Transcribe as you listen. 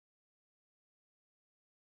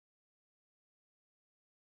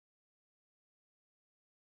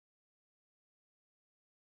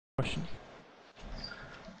Question.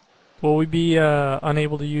 Will we be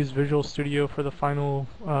unable to use Visual Studio for the final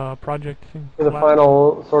project thing? For the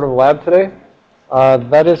final sort of lab today?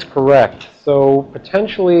 That is correct. So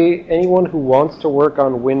potentially anyone who wants to work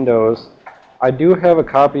on Windows, I do have a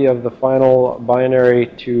copy of the final binary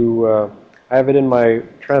to, I have it in my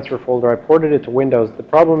transfer folder. I ported it to Windows. The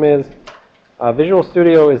problem is Visual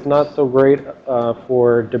Studio is not so great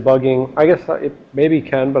for debugging. I guess it maybe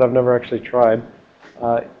can, but I've never actually tried.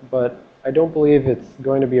 But I don't believe it's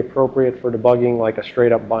going to be appropriate for debugging like a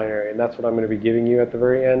straight up binary, and that's what I'm going to be giving you at the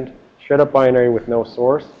very end. Straight up binary with no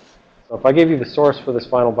source. So if I gave you the source for this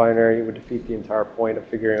final binary, it would defeat the entire point of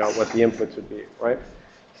figuring out what the inputs would be, right?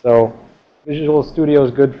 So Visual Studio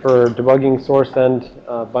is good for debugging source and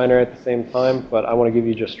binary at the same time, but I want to give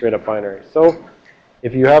you just straight up binary. So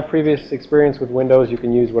if you have previous experience with Windows, you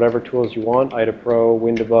can use whatever tools you want, IDA Pro,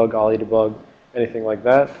 WinDebug, OllyDebug, anything like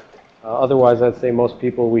that. Otherwise, I'd say most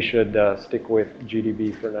people, we should stick with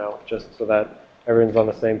GDB for now, just so that everyone's on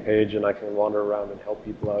the same page and I can wander around and help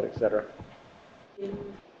people out, etc.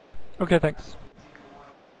 Okay, thanks.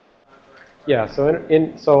 Yeah,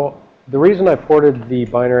 so the reason I ported the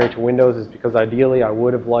binary to Windows is because ideally I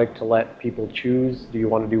would have liked to let people choose, do you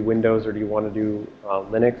want to do Windows or do you want to do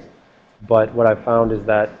Linux? But what I've found is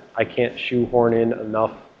that I can't shoehorn in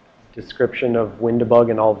enough description of WinDebug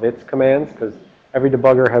and all of its commands, because every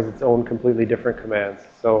debugger has its own completely different commands.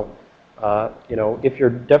 So, you know, if you're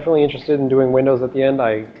definitely interested in doing Windows at the end,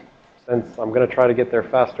 since I'm going to try to get there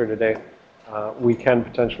faster today, we can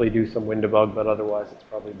potentially do some WinDebug, but otherwise it's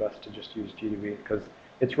probably best to just use GDB, because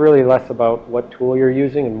it's really less about what tool you're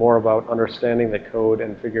using and more about understanding the code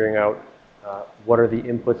and figuring out what are the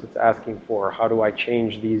inputs it's asking for. How do I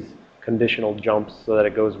change these conditional jumps so that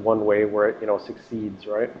it goes one way where it, you know, succeeds,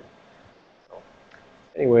 right? So,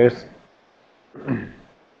 anyways,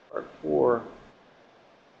 part 4.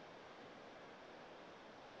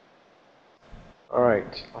 All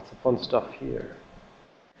right, lots of fun stuff here.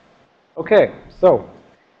 Okay, so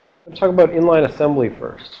let's talk about inline assembly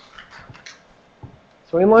first.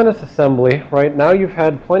 So inline assembly, right, now you've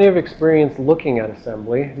had plenty of experience looking at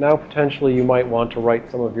assembly. Now potentially you might want to write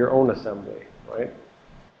some of your own assembly, right?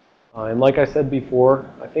 And like I said before,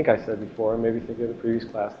 I think I said before, maybe think of the previous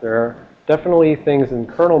class, there are definitely things in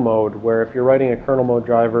kernel mode where if you're writing a kernel mode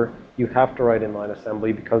driver, you have to write inline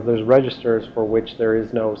assembly because there's registers for which there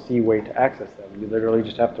is no C way to access them. You literally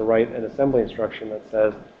just have to write an assembly instruction that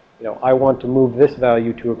says, you know, I want to move this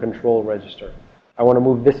value to a control register. I want to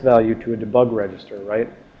move this value to a debug register, right?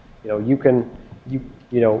 You know,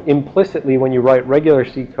 you know, implicitly when you write regular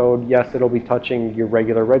C code, yes, it'll be touching your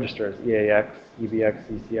regular registers, EAX, EBX,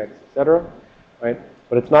 ECX, etc., right?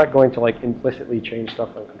 But it's not going to like implicitly change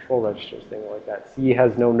stuff on control registers, things like that. C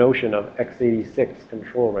has no notion of x86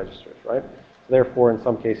 control registers, right? So therefore, in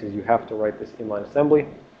some cases, you have to write this inline assembly.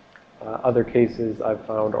 Other cases I've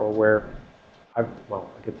found are where well,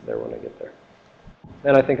 I'll get to there when I get there.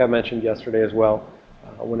 And I think I mentioned yesterday as well,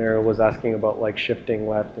 when Ariel was asking about like shifting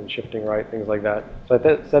left and shifting right, things like that. So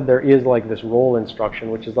I said there is like this roll instruction,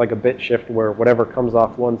 which is like a bit shift where whatever comes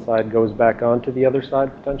off one side goes back onto the other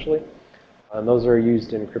side potentially. And those are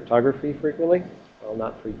used in cryptography frequently. Well,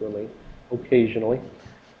 not frequently, occasionally.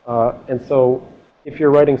 And so if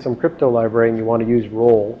you're writing some crypto library and you want to use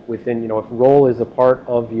roll within, you know, if roll is a part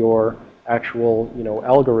of your actual, you know,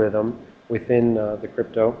 algorithm within the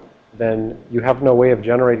crypto, then you have no way of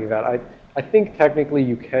generating that. I think technically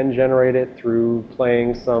you can generate it through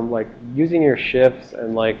playing some, like, using your shifts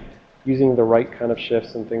and, like, using the right kind of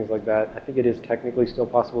shifts and things like that. I think it is technically still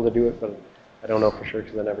possible to do it, but I don't know for sure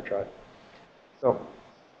because I never tried. So,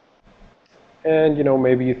 and, you know,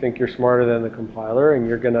 maybe you think you're smarter than the compiler and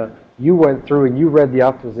you went through and you read the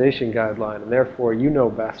optimization guideline and therefore you know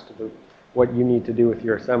best what you need to do with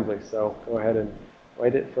your assembly. So go ahead and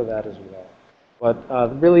write it for that as well.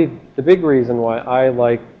 But really, the big reason why I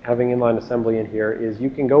like having inline assembly in here is you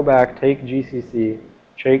can go back, take GCC,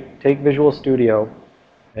 take Visual Studio,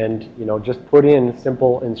 and, you know, just put in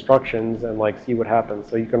simple instructions and, like, see what happens.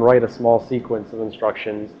 So you can write a small sequence of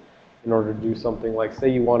instructions in order to do something like, say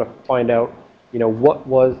you want to find out, you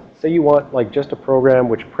know, say you want, like, just a program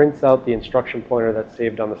which prints out the instruction pointer that's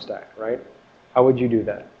saved on the stack, right? How would you do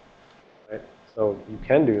that? Right? So you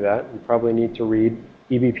can do that. You probably need to read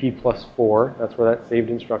EBP plus 4, that's where that saved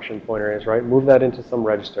instruction pointer is, right? Move that into some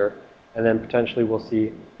register, and then potentially we'll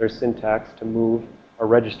see there's syntax to move a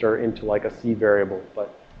register into like a C variable.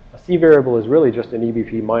 But a C variable is really just an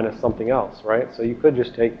EBP minus something else, right? So you could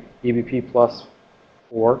just take EBP plus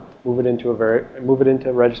 4, move it into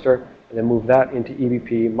a register, and then move that into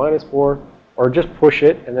EBP minus 4, or just push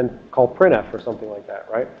it and then call printf or something like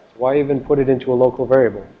that, right? So why even put it into a local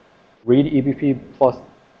variable? read EBP plus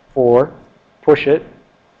 4, push it,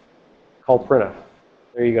 call printf.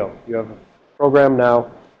 There you go. You have a program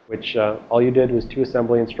now which all you did was 2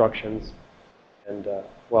 assembly instructions. And,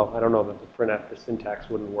 well, I don't know that the printf, the syntax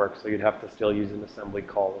wouldn't work, so you'd have to still use an assembly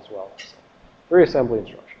call as well. So 3 assembly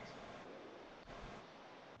instructions.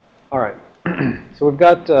 All right. So we've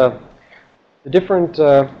got the different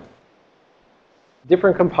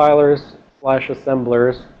compilers /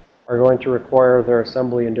 assemblers are going to require their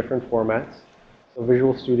assembly in different formats. So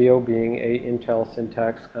Visual Studio being a Intel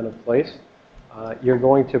syntax kind of place, you're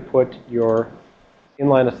going to put your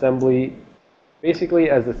inline assembly basically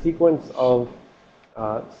as a sequence of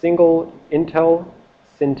single Intel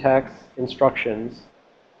syntax instructions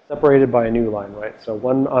separated by a new line, right? So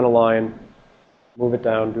one on a line, move it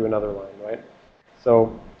down, do another line, right?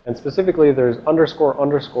 So, and specifically there's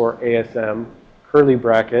 __ ASM, curly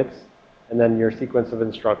brackets, and then your sequence of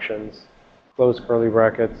instructions, close curly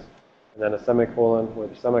brackets, and then a semicolon, where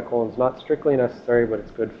the semicolon is not strictly necessary, but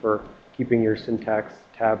it's good for keeping your syntax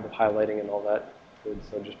tab highlighting and all that good,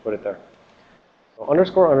 so just put it there. So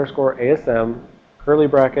 __ ASM, curly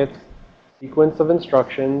brackets, sequence of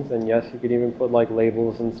instructions, and yes, you could even put like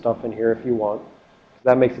labels and stuff in here if you want.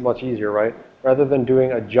 That makes it much easier, right? Rather than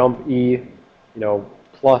doing a jump E,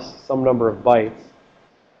 plus some number of bytes,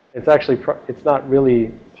 it's actually, it's not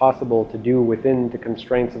really possible to do within the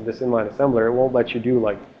constraints of this inline assembler. It won't let you do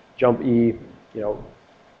like jump E,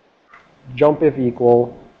 jump if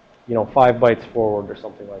equal, 5 bytes forward or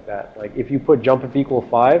something like that. Like if you put jump if equal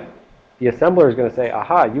 5, the assembler is going to say,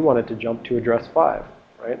 aha, you wanted to jump to address 5,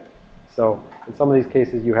 right? So in some of these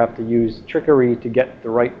cases, you have to use trickery to get the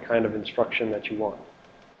right kind of instruction that you want.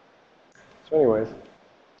 So anyways,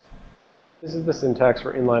 this is the syntax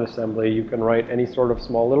for inline assembly. You can write any sort of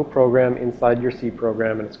small little program inside your C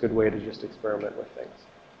program, and it's a good way to just experiment with things.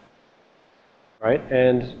 Right?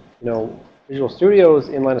 And, Visual Studio's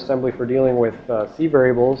inline assembly for dealing with C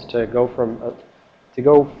variables to go from,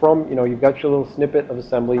 you've got your little snippet of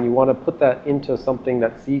assembly, and you want to put that into something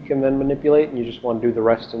that C can then manipulate, and you just want to do the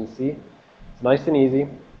rest in C. It's nice and easy.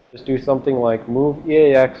 Just do something like move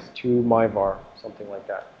EAX to myvar, something like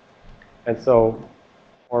that. And so,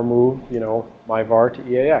 or move, myvar to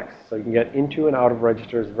EAX. So you can get into and out of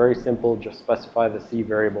registers. Very simple. Just specify the C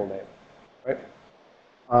variable name, right?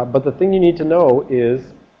 But the thing you need to know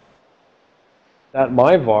is that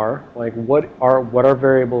myvar, like what are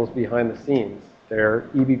variables behind the scenes? They're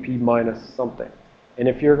EBP minus something. And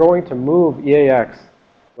if you're going to move EAX,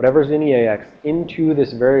 whatever's in EAX, into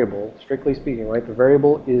this variable, strictly speaking, right? The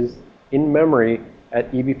variable is in memory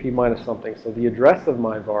at EBP minus something. So the address of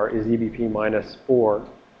myvar is EBP minus 4.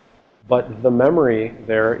 But the memory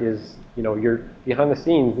there is, you're behind the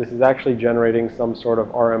scenes, this is actually generating some sort of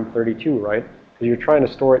RM32, right? Because you're trying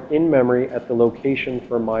to store it in memory at the location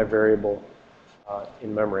for my variable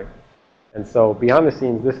in memory. And so behind the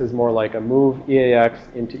scenes, this is more like a move EAX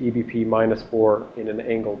into EBP minus 4 in an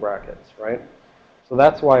angle brackets, right? So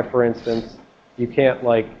that's why, for instance, you can't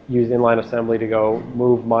like use inline assembly to go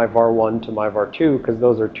move myvar1 to myvar2, because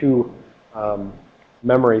those are two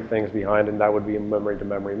memory things behind, and that would be a memory to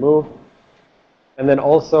memory move. And then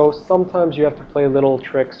also, sometimes you have to play little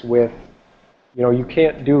tricks with, you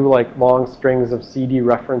can't do like long strings of CD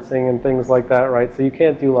referencing and things like that, right? So you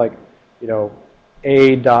can't do like,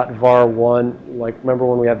 a.var1, like remember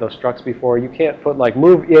when we had those structs before? You can't put like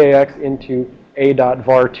move EAX into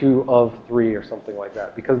a.var2 of 3 or something like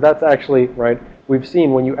that, because that's actually, right, we've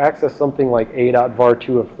seen when you access something like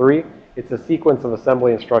a.var2 of 3, it's a sequence of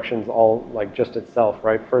assembly instructions all like just itself,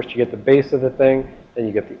 right? First you get the base of the thing, then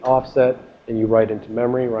you get the offset, then you write into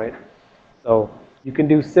memory, right? So you can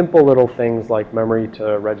do simple little things like memory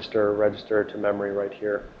to register, register to memory right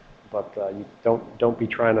here. But you don't be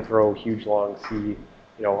trying to throw huge long C.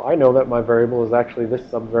 I know that my variable is actually this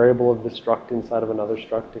subvariable of this struct inside of another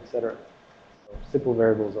struct, etc. So simple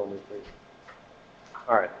variables only, please.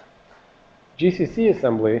 All right. GCC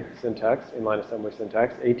assembly syntax, inline assembly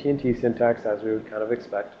syntax, AT&T syntax, as we would kind of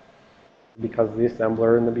expect, because the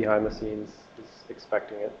assembler in the behind the scenes is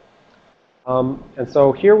expecting it. And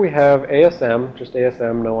so here we have ASM, just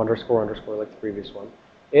ASM, no underscore like the previous one.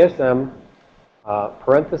 ASM,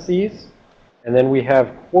 parentheses, and then we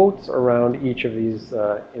have quotes around each of these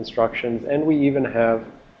instructions, and we even have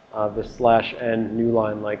the /n new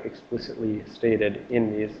line like explicitly stated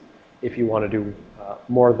in these if you want to do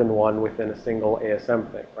more than one within a single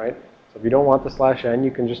ASM thing, right? So if you don't want the /n, you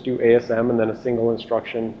can just do ASM and then a single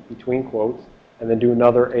instruction between quotes, and then do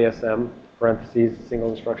another ASM, parentheses, single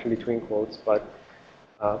instruction between quotes. But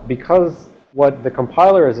because what the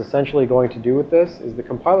compiler is essentially going to do with this is the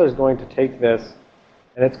compiler is going to take this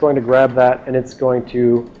and it's going to grab that and it's going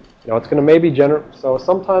to It's going to maybe so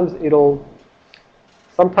sometimes it'll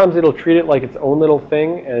treat it like its own little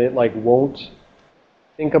thing, and it like won't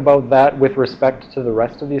think about that with respect to the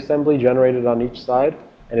rest of the assembly generated on each side,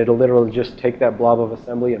 and it'll literally just take that blob of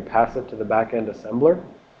assembly and pass it to the back-end assembler.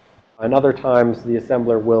 And other times, the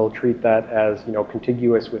assembler will treat that as,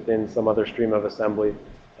 contiguous within some other stream of assembly,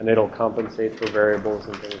 and it'll compensate for variables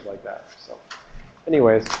and things like that. So,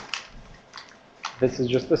 anyways, this is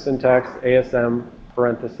just the syntax: ASM,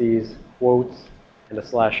 parentheses, quotes, and a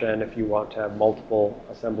 /n if you want to have multiple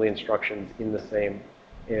assembly instructions in the same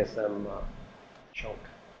ASM chunk.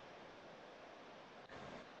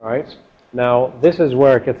 All right. Now, this is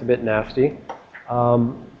where it gets a bit nasty.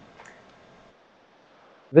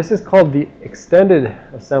 This is called the extended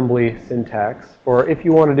assembly syntax, for if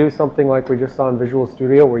you want to do something like we just saw in Visual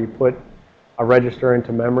Studio, where you put a register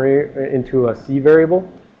into memory, into a C variable.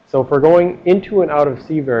 So for going into and out of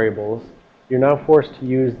C variables, you're now forced to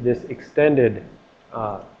use this extended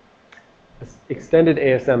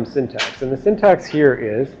ASM syntax. And the syntax here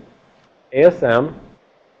is ASM,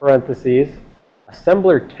 parentheses,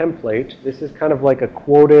 assembler template. This is kind of like a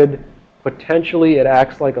quoted, potentially it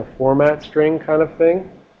acts like a format string kind of thing.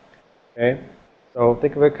 Okay, so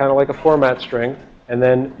think of it kind of like a format string. And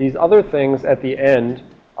then these other things at the end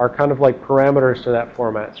are kind of like parameters to that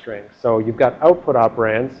format string. So you've got output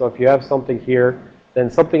operands. So if you have something here, then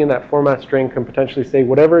something in that format string can potentially say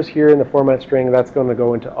whatever is here in the format string, that's going to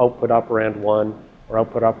go into output operand 1 or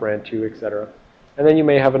output operand 2, etc. And then you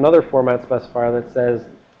may have another format specifier that says,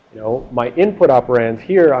 my input operands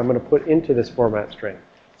here, I'm going to put into this format string.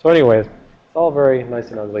 So anyways, it's all very nice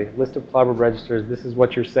and ugly. List of collaborative registers. This is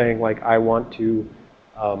what you're saying, like, I want to,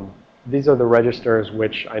 these are the registers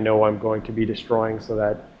which I know I'm going to be destroying so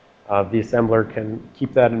that the assembler can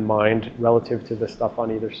keep that in mind relative to the stuff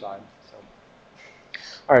on either side. So,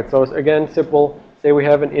 all right, so again, simple. Say we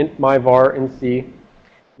have an int myvar in C.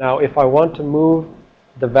 Now, if I want to move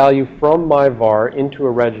the value from myvar into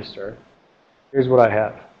a register, here's what I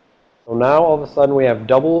have. So now, all of a sudden, we have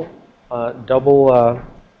double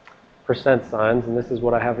percent signs, and this is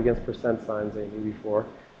what I have against percent signs I knew before.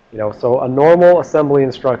 So a normal assembly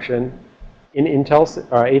instruction in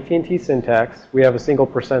AT&T syntax, we have a single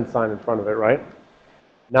percent sign in front of it, right?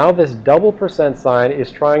 Now this double percent sign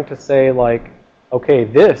is trying to say, like, okay,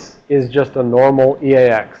 this is just a normal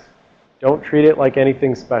EAX. Don't treat it like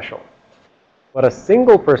anything special. But a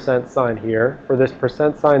single percent sign here, for this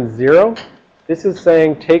percent sign 0, this is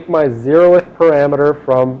saying take my 0th parameter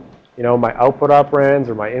from my output operands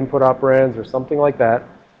or my input operands or something like that.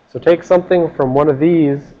 So take something from one of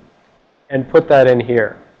these and put that in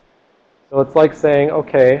here. So it's like saying,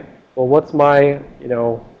 okay, well, what's my,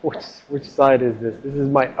 which side is this? This is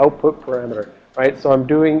my output parameter, right? So I'm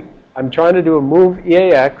trying to do a move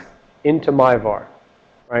EAX into myvar,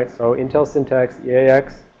 right? So Intel syntax,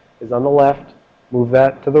 EAX is on the left, move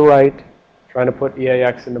that to the right, trying to put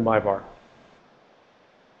EAX into myvar.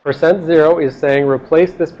 %0 is saying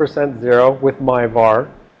replace this %0 with myvar,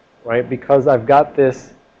 right? Because I've got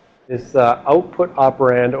this output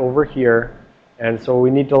operand over here, and so we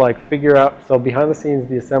need to like figure out. So behind the scenes,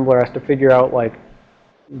 the assembler has to figure out like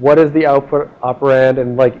what is the output operand,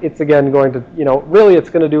 and like it's again going to really it's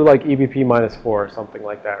going to do like EBP -4 or something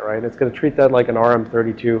like that, right? It's going to treat that like an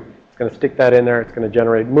RM32. It's going to stick that in there. It's going to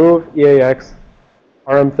generate move EAX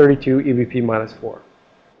RM32 EBP -4,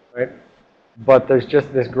 right? But there's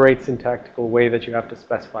just this great syntactical way that you have to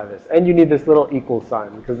specify this. And you need this little equal sign,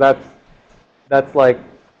 because that's like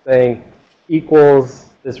saying equals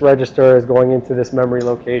this register is going into this memory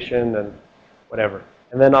location and whatever.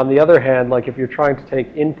 And then on the other hand, like if you're trying to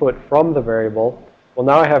take input from the variable, well,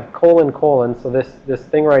 now I have colon, so this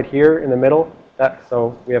thing right here in the middle,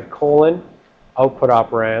 so we have colon, output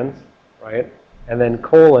operands, right? And then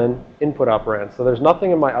colon, input operands. So there's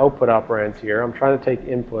nothing in my output operands here. I'm trying to take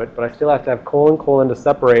input, but I still have to have colon to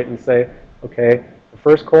separate and say, okay, the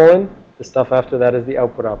first colon, the stuff after that is the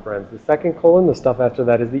output operands. The second colon, the stuff after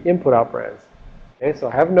that is the input operands. Okay, so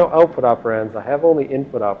I have no output operands. I have only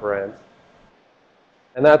input operands.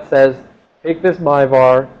 And that says, take this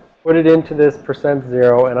myvar, put it into this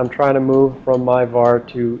 %0, and I'm trying to move from myvar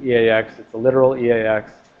to EAX. It's a literal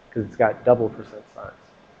EAX because it's got double percent signs.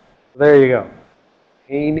 So there you go.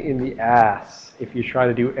 Pain in the ass if you try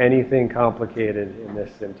to do anything complicated in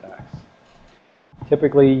this syntax.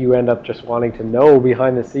 Typically, you end up just wanting to know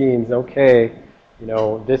behind the scenes, okay,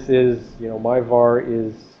 this is, my var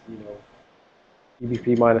is,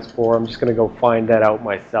 EBP -4. I'm just going to go find that out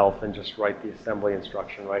myself and just write the assembly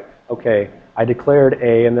instruction, right? Okay, I declared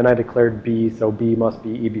A and then I declared B, so B must be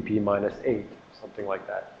EBP -8, something like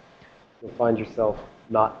that. You'll find yourself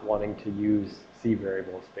not wanting to use C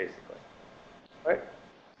variables, basically. Right?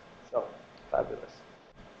 So, fabulous.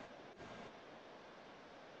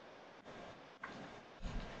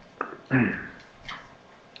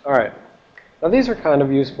 All right. Now, these are kind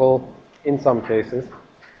of useful in some cases.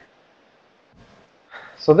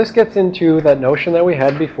 So this gets into that notion that we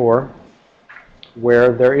had before,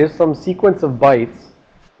 where there is some sequence of bytes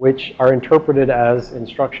which are interpreted as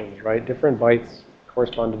instructions, right? Different bytes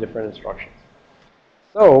correspond to different instructions.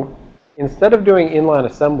 So instead of doing inline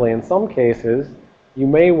assembly, in some cases, you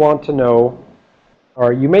may want to know,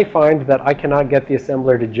 or you may find that I cannot get the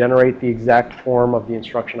assembler to generate the exact form of the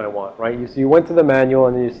instruction I want, right? So you went to the manual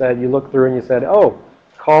and you said, you looked through and you said, oh,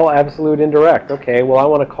 call absolute indirect. Okay, well, I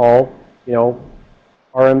want to call, you know,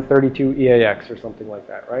 RM32EAX or something like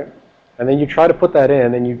that, right? And then you try to put that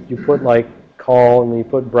in, and you put like call, and then you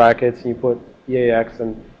put brackets, and you put EAX,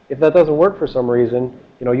 and if that doesn't work for some reason,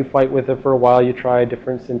 you know, you fight with it for a while, you try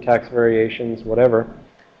different syntax variations, whatever.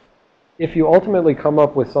 If you ultimately come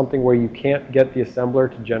up with something where you can't get the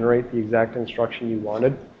assembler to generate the exact instruction you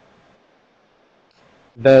wanted,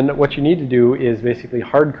 then what you need to do is basically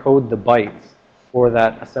hard code the bytes for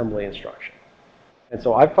that assembly instruction. And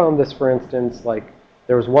so I found this, for instance, like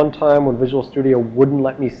there was one time when Visual Studio wouldn't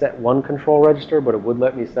let me set one control register, but it would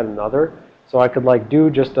let me set another. So I could like do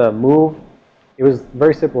just a move. It was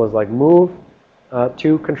very simple. It was like move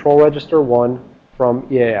to control register 1 from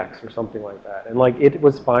EAX or something like that. And like it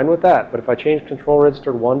was fine with that. But if I changed control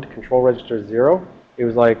register 1 to control register 0, it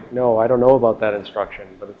was like, no, I don't know about that instruction.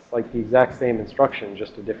 But it's like the exact same instruction,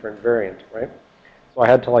 just a different variant, right? So I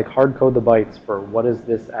had to like hard code the bytes for what is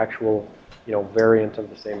this actual, you know, variant of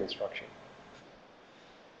the same instruction.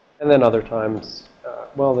 And then other times,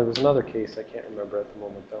 well, there was another case I can't remember at the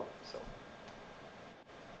moment, though. So,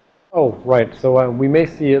 oh, right. So we may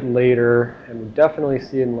see it later, and we definitely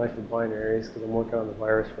see it in Life of Binaries, because I'm working on the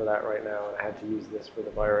virus for that right now, and I had to use this for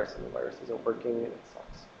the virus, and the virus isn't working, and it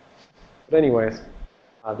sucks. But anyways,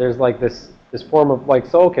 there's like this form of like,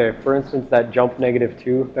 so okay, for instance, that jump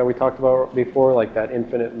 -2 that we talked about before, like that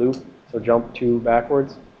infinite loop, so jump 2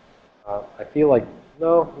 backwards. I feel like,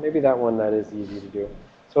 no, maybe that one that is easy to do.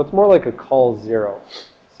 So it's more like a call 0.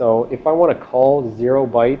 So if I want to call 0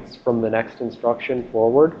 bytes from the next instruction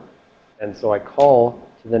forward, and so I call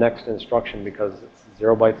to the next instruction because it's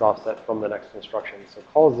 0 bytes offset from the next instruction. So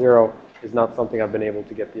call 0 is not something I've been able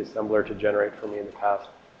to get the assembler to generate for me in the past.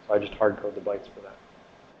 So I just hard code the bytes for that.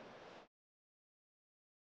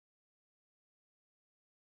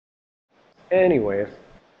 Anyways,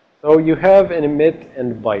 so you have an emit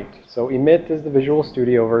and byte. So emit is the Visual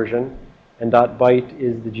Studio version, and .byte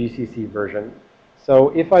is the GCC version. So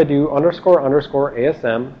if I do __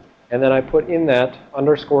 ASM, and then I put in that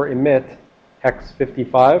 _emit hex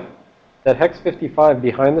 55, that hex 55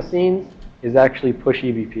 behind the scenes is actually push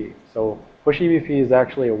EBP. So push EBP is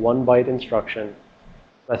actually a 1-byte instruction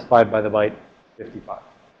specified by the byte 55.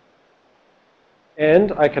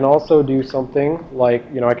 And I can also do something like,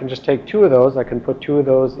 you know, I can just take 2 of those. I can put 2 of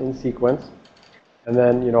those in sequence. And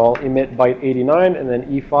then, you know, I'll emit byte 89 and then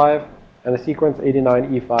E5. And the sequence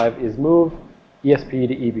 89 E5 is move ESP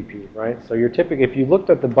to EBP, right? So your typical, if you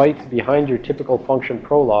looked at the bytes behind your typical function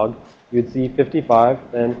prologue, you'd see 55,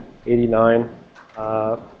 then 89,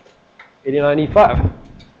 89 E5.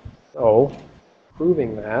 So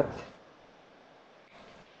proving that,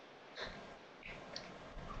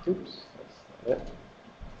 oops, that's not it.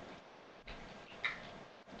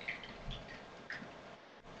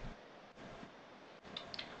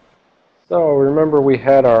 So remember we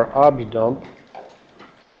had our objdump.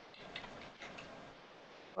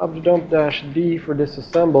 Objdump-D for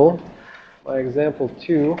disassemble. My example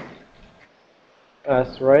 2.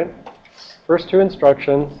 S, right? First 2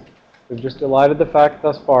 instructions. We've just elided the fact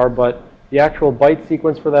thus far, but the actual byte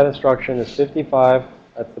sequence for that instruction is 55.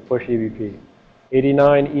 That's the push EBP.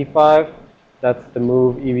 89 E5. That's the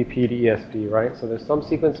move EBP to ESP, right? So there's some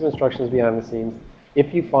sequence of instructions behind the scenes.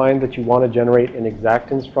 If you find that you want to generate an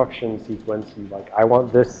exact instruction sequence, you like, I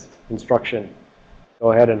want this instruction,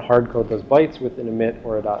 go ahead and hard code those bytes with an emit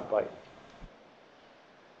or a .byte.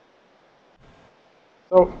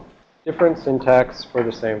 So different syntax for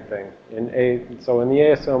the same thing. So in the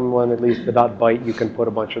ASM one, at least the .byte, you can put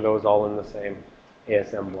a bunch of those all in the same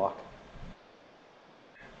ASM block.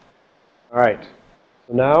 All right.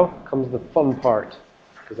 So now comes the fun part,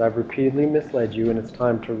 because I've repeatedly misled you, and it's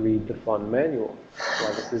time to read the fun manual.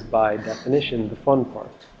 Well, this is by definition the fun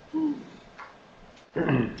part.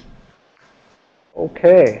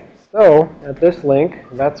 Okay, so at this link,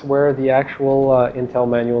 that's where the actual Intel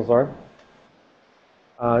manuals are.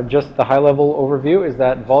 Just the high-level overview is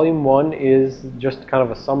that Volume 1 is just kind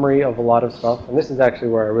of a summary of a lot of stuff. And this is actually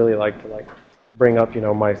where I really like to bring up,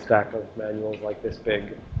 my stack of manuals like this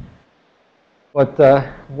big. But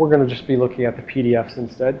we're going to just be looking at the PDFs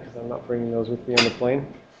instead, because I'm not bringing those with me on the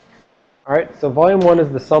plane. All right, so volume 1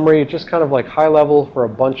 is the summary. It's just kind of like high level for a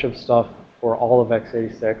bunch of stuff for all of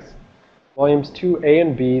x86. Volumes 2A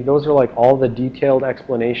and B, those are like all the detailed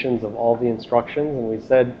explanations of all the instructions. And we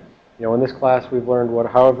said, in this class we've learned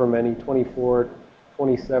however many, 24,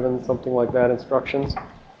 27, something like that instructions.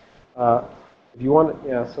 If you want,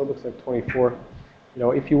 so it looks like 24.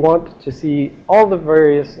 If you want to see all the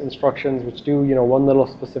various instructions which do, one little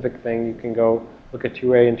specific thing, you can go look at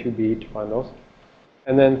 2A and 2B to find those.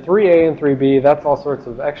 And then 3A and 3B, that's all sorts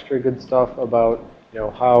of extra good stuff about,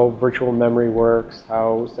 how virtual memory works,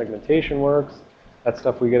 how segmentation works. That's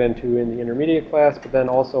stuff we get into in the intermediate class, but then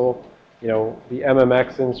also, the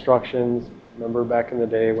MMX instructions. Remember back in the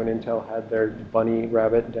day when Intel had their bunny,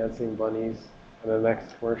 rabbit, dancing bunnies,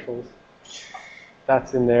 MMX commercials?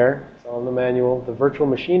 That's in there. It's all in the manual. The virtual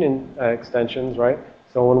machine extensions, right?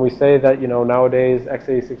 So when we say that, nowadays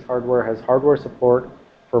x86 hardware has hardware support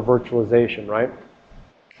for virtualization, right?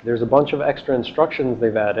 There's a bunch of extra instructions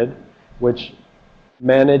they've added which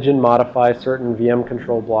manage and modify certain VM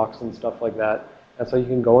control blocks and stuff like that. And so you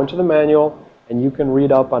can go into the manual and you can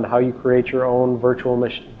read up on how you create your own virtual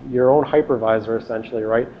machine, your own hypervisor essentially,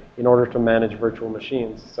 right? In order to manage virtual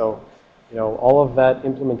machines. So, all of that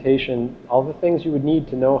implementation, all the things you would need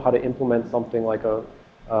to know how to implement something like a,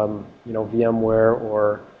 VMware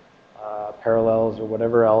or Parallels or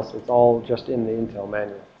whatever else, it's all just in the Intel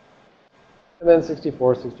manual. And then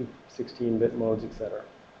 64, 16-bit modes, etc.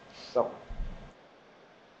 So,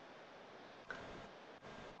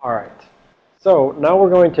 all right. So now we're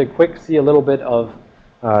going to see a little bit of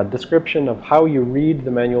description of how you read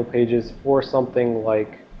the manual pages for something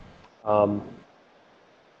like,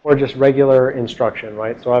 or just regular instruction,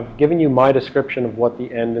 right? So I've given you my description of what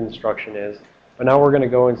the end instruction is. But now we're going to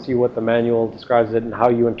go and see what the manual describes it and how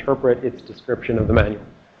you interpret its description of the manual.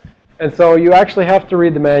 And so you actually have to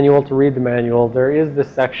read the manual to read the manual. There is this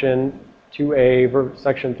section 2A,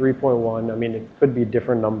 section 3.1. I mean, it could be a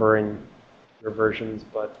different number in your versions,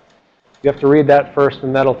 but you have to read that first,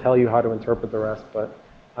 and that'll tell you how to interpret the rest. But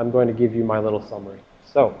I'm going to give you my little summary.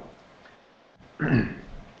 So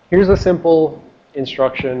here's a simple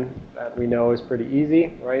instruction that we know is pretty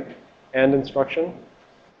easy, right? And instruction.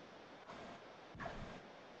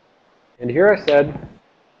 And here I said,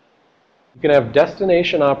 you can have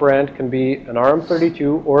destination operand can be an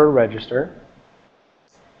ARM32 or a register.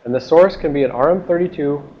 And the source can be an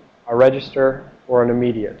ARM32, a register, or an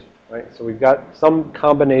immediate, right? So we've got some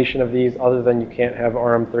combination of these other than you can't have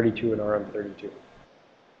ARM32 and ARM32.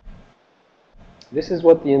 This is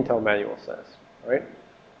what the Intel manual says, right?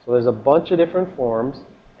 So there's a bunch of different forms,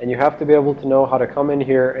 and you have to be able to know how to come in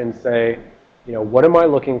here and say, what am I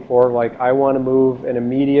looking for? Like, I want to move an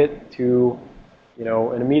immediate to,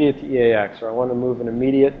 an immediate to EAX, or I want to move an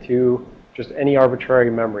immediate to just any arbitrary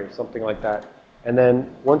memory, something like that. And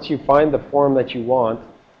then once you find the form that you want,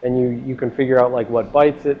 then you can figure out like what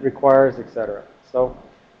bytes it requires, etc. So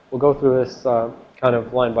we'll go through this kind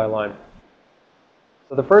of line by line.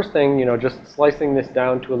 So the first thing, just slicing this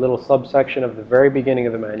down to a little subsection of the very beginning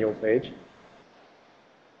of the manual page.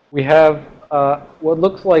 We have what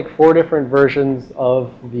looks like 4 different versions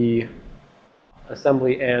of the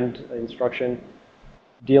assembly and instruction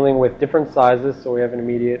dealing with different sizes. So we have an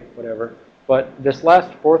immediate, whatever. But this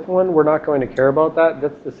last 4th one, we're not going to care about that.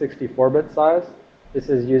 That's the 64-bit size. This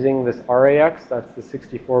is using this RAX. That's the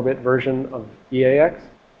 64-bit version of EAX.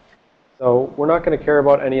 So we're not going to care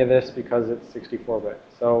about any of this because it's 64-bit.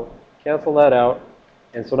 So cancel that out.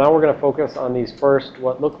 And so now we're going to focus on these first,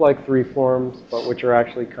 what look like 3 forms, but which are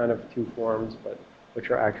actually kind of 2 forms, but which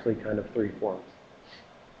are actually kind of 3 forms.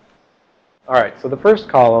 All right, so the first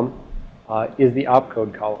column is the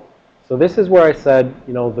opcode column. So this is where I said,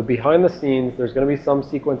 the behind the scenes, there's going to be some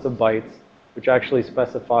sequence of bytes which actually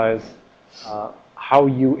specifies how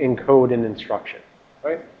you encode an instruction,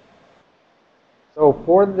 right? So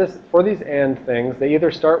for these AND things, they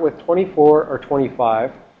either start with 24 or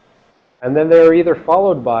 25. And then they're either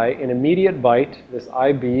followed by an immediate byte, this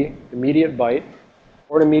IB, immediate byte,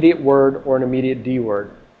 or an immediate word, or an immediate D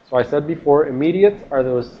word. So I said before, immediates are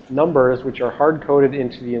those numbers which are hard-coded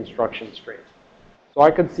into the instruction stream. So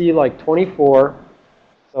I could see like 24.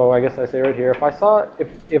 So I guess I say right here, if I saw,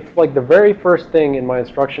 if like the very first thing in my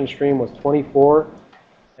instruction stream was 24,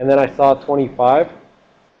 and then I saw 25,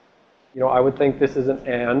 I would think this is an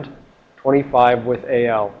AND, 25 with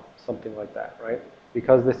AL, something like that, right?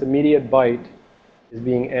 Because this immediate byte is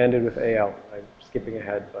being ANDed with AL. I'm skipping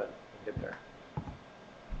ahead, but I'll get there.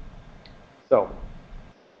 So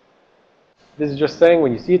This is just saying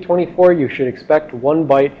when you see a 24, you should expect 1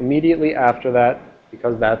 byte immediately after that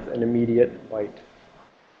because that's an immediate byte.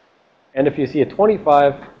 And if you see a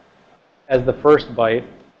 25 as the first byte,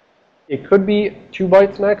 it could be 2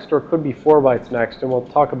 bytes next or it could be 4 bytes next. And we'll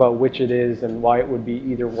talk about which it is and why it would be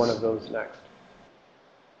either one of those next.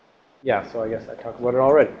 Yeah, so I guess I talked about it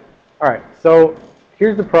already. All right, so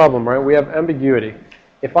here's the problem, right? We have ambiguity.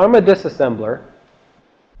 If I'm a disassembler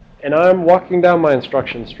and I'm walking down my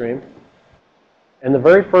instruction stream, and the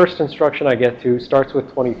very first instruction I get to starts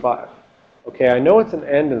with 25. Okay, I know it's an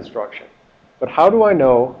AND instruction, but how do I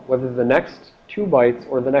know whether the next 2 bytes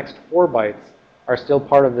or the next 4 bytes are still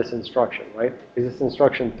part of this instruction, right? Is this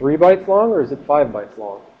instruction 3 bytes long or is it 5 bytes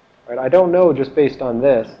long? Right? I don't know just based on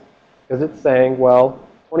this because it's saying, well,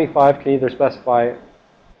 25 can either specify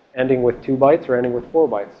ending with 2 bytes or ending with 4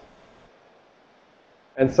 bytes.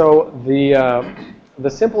 And so the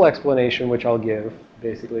simple explanation which I'll give,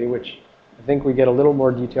 basically, which I think we get a little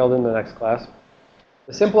more detailed in the next class.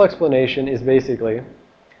 The simple explanation is basically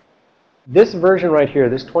this version right here,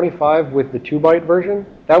 this 25 with the 2-byte version,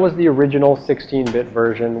 that was the original 16-bit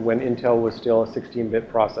version when Intel was still a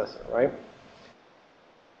 16-bit processor, right?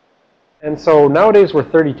 And so nowadays we're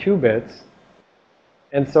 32 bits.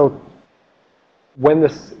 And so when the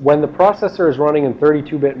processor is running in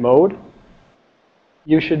 32-bit mode,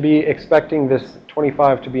 you should be expecting this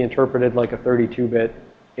 25 to be interpreted like a 32-bit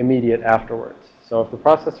immediate afterwards. So if the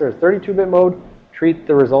processor is 32-bit mode, treat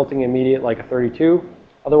the resulting immediate like a 32.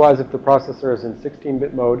 Otherwise, if the processor is in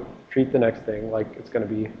 16-bit mode, treat the next thing like it's going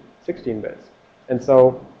to be 16 bits. And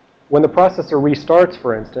so when the processor restarts,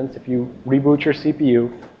 for instance, if you reboot your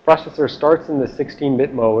CPU, processor starts in the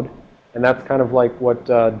 16-bit mode, and that's kind of like what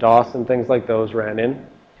DOS and things like those ran in.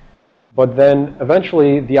 But then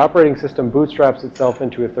eventually the operating system bootstraps itself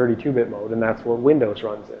into a 32-bit mode, and that's what Windows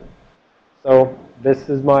runs in. So this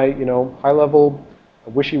is my, high-level,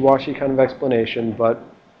 wishy-washy kind of explanation, but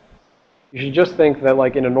you should just think that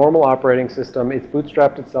like in a normal operating system, it's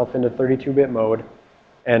bootstrapped itself into 32-bit mode,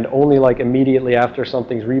 and only like immediately after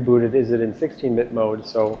something's rebooted is it in 16-bit mode.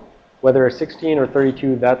 So whether it's 16 or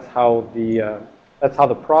 32, that's how the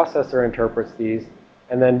processor interprets these.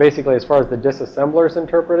 And then basically, as far as the disassembler is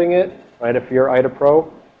interpreting it, right, if you're IDA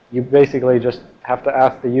Pro, you basically just have to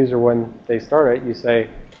ask the user when they start it. You say,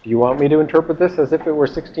 do you want me to interpret this as if it were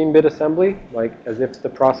 16-bit assembly, like as if the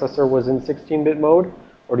processor was in 16-bit mode?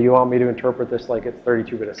 Or do you want me to interpret this like it's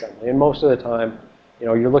 32-bit assembly? And most of the time,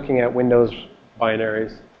 you're looking at Windows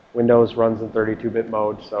binaries. Windows runs in 32-bit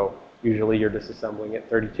mode, so usually you're disassembling at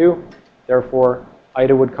 32. Therefore,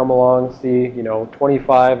 IDA would come along, see,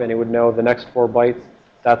 25, and it would know the next 4 bytes.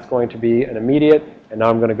 That's going to be an immediate, and now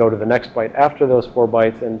I'm going to go to the next byte after those 4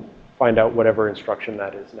 bytes and find out whatever instruction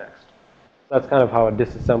that is next. That's kind of how a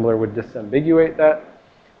disassembler would disambiguate that.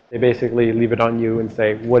 They basically leave it on you and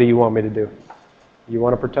say, what do you want me to do? You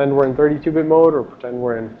want to pretend we're in 32-bit mode or pretend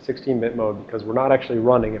we're in 16-bit mode? Because we're not actually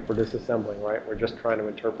running if we're disassembling, right? We're just trying to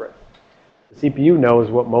interpret. The CPU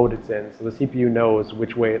knows what mode it's in, so the CPU knows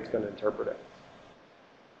which way it's going to interpret it.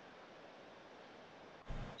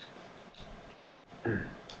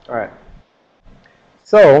 All right.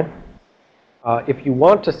 So if you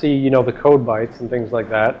want to see, the code bytes and things like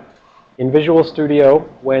that, in Visual Studio,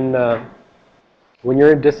 when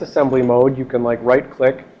you're in disassembly mode, you can like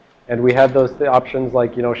right-click, and we had the options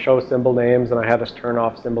like show symbol names, and I had us turn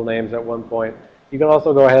off symbol names at one point. You can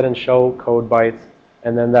also go ahead and show code bytes,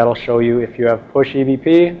 and then that'll show you if you have push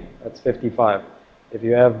EBP, that's 55. If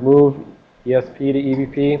you have move ESP to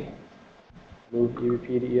EBP, move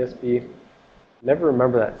EBP to ESP. Never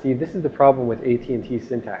remember that. See, this is the problem with AT&T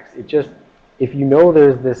syntax. It just, if you know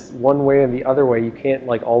there's this one way and the other way, you can't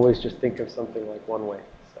like always just think of something like one way.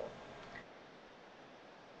 So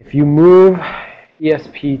if you move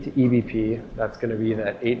ESP to EBP, that's going to be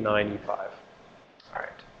that 89E5. All right.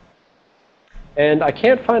 And I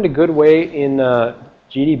can't find a good way in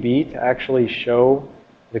GDB to actually show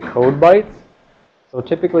the code bytes. So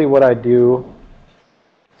typically what I do,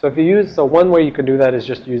 so if you use, so one way you can do that is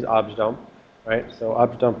just use objdump. Right, so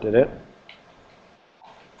objdump did it.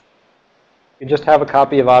 You just have a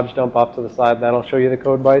copy of objdump off to the side. That'll show you the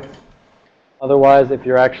code bytes. Otherwise, if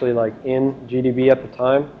you're actually like in GDB at the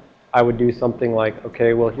time, I would do something like,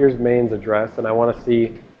 okay, well, here's main's address, and I want to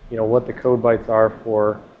see, what the code bytes are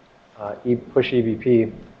for push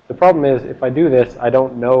EBP. The problem is, if I do this, I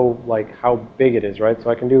don't know like how big it is, right?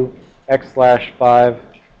 So I can do x/5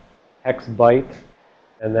 hex byte,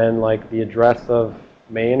 and then like the address of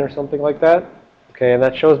main or something like that. Okay, and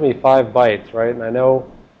that shows me 5 bytes, right? And I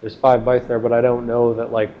know there's 5 bytes there, but I don't know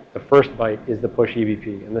that like the first byte is the push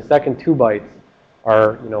EBP, and the second 2 bytes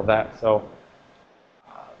are, that. So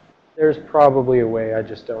There's probably a way, I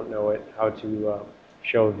just don't know it, how to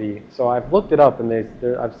show the... So I've looked it up, and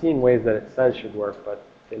I've seen ways that it says should work, but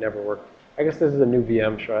they never work. I guess this is a new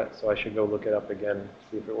VM, so I should go look it up again and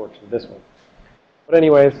see if it works with this one. But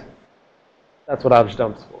anyways, that's what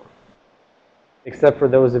ObjDump's for. Except for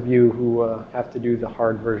those of you who have to do the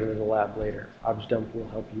hard version of the lab later. ObjDump will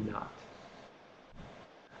help you not.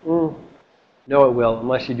 No, it will,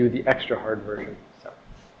 unless you do the extra hard version. So,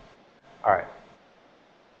 all right.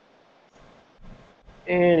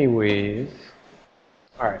 Anyways,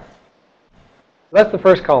 all right. So that's the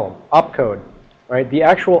first column, opcode, right? The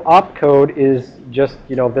actual opcode is just,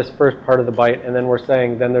 this first part of the byte, and then we're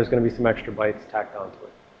saying then there's going to be some extra bytes tacked onto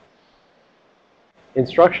it.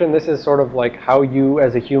 Instruction, this is sort of like how you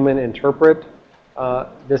as a human interpret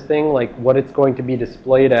this thing, like what it's going to be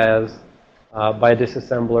displayed as by a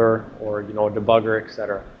disassembler or, a debugger,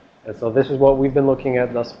 etc. And so this is what we've been looking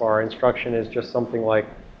at thus far. Instruction is just something like,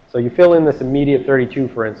 so you fill in this immediate 32,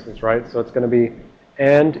 for instance, right? So it's going to be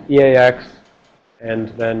and EAX and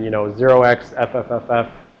then, 0x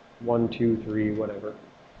FFFF 1, 2, 3, whatever.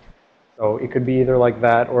 So it could be either like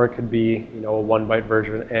that, or it could be, a 1-byte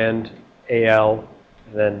version and AL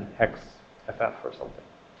and then hex FF or something.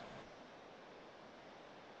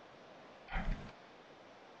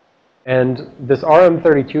 And this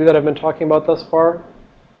RM32 that I've been talking about thus far,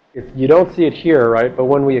 you don't see it here, right? But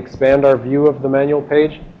when we expand our view of the manual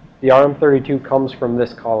page, the RM32 comes from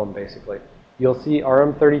this column, basically. You'll see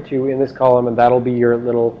RM32 in this column, and that'll be your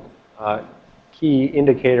little key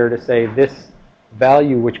indicator to say this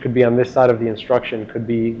value, which could be on this side of the instruction, could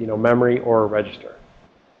be, memory or a register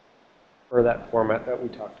for that format that we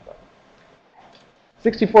talked about.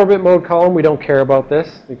 64-bit mode column, we don't care about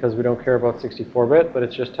this because we don't care about 64-bit, but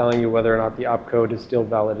it's just telling you whether or not the opcode is still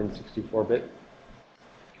valid in 64-bit.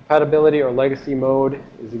 Compatibility or legacy mode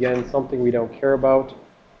is, again, something we don't care about.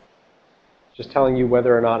 Just telling you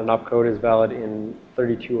whether or not an opcode is valid in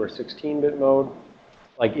 32 or 16-bit mode.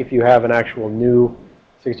 Like if you have an actual new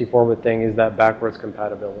 64-bit thing, is that backwards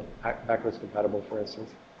compatible, for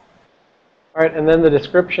instance. All right, and then the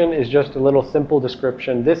description is just a little simple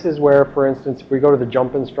description. This is where, for instance, if we go to the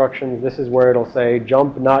jump instructions, this is where it'll say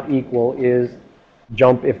jump not equal is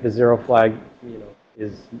jump if the 0 flag,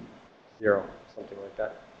 is 0, something like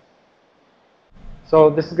that. So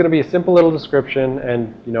this is going to be a simple little description,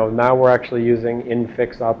 and now we're actually using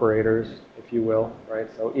infix operators, if you will, right?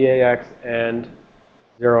 So EAX and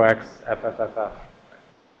 0x FFFF.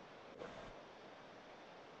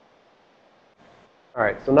 All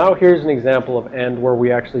right, so now here's an example of AND where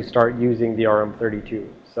we actually start using the RM32.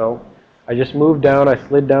 So I just moved down, I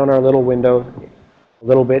slid down our little window a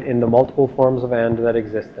little bit in the multiple forms of AND that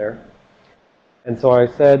exist there. And so I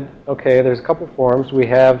said, okay, there's a couple forms. We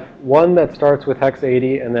have one that starts with hex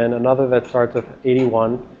 80 and then another that starts with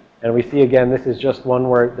 81. And we see, again, this is just one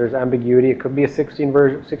where there's ambiguity. It could be a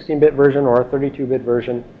 16-bit version or a 32-bit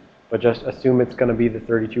version, but just assume it's going to be the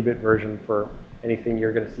 32-bit version for anything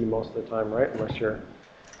you're going to see most of the time, right? Unless you're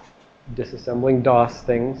disassembling DOS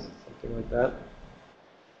things, something like that.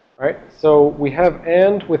 All right, so we have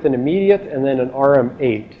AND with an immediate and then an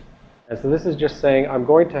RM8. And so this is just saying I'm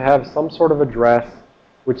going to have some sort of address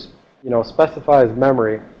which, specifies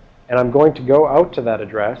memory, and I'm going to go out to that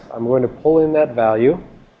address. I'm going to pull in that value.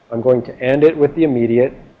 I'm going to AND it with the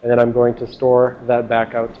immediate, and then I'm going to store that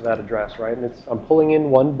back out to that address, right? And I'm pulling in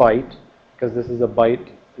 1 byte because this is a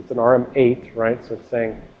byte. It's an RM8, right? So it's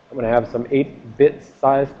saying I'm going to have some 8-bit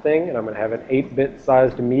sized thing, and I'm going to have an 8-bit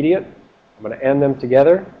sized immediate. I'm going to AND them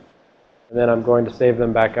together, and then I'm going to save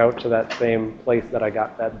them back out to that same place that I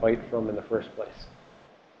got that byte from in the first place.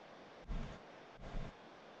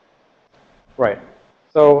 Right.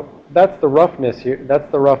 So that's the roughness here. That's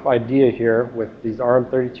the rough idea here with these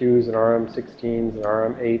RM32s and RM16s and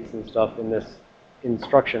RM8s and stuff in this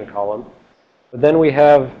instruction column. But then we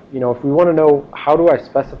have, if we want to know how do I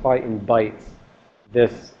specify in bytes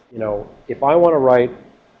this, if I want to write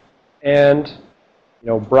and,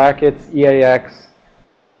 brackets EAX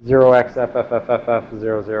 0x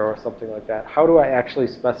FFFF00 or something like that, how do I actually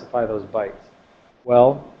specify those bytes?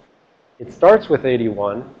 Well, it starts with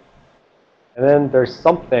 81, and then there's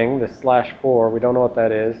something, this /4, we don't know what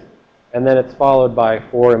that is, and then it's followed by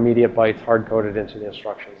 4 immediate bytes hard-coded into the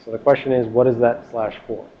instruction. So the question is, what is that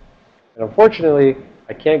 /4? And unfortunately,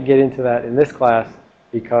 I can't get into that in this class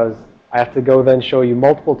because I have to go then show you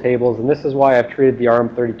multiple tables, and this is why I've treated the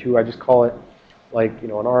RM32. I just call it like, an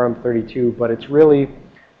RM32, but it's really,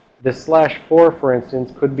 this /4, for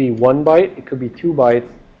instance, could be 1 byte, it could be 2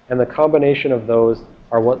 bytes, and the combination of those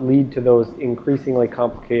are what lead to those increasingly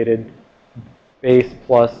complicated base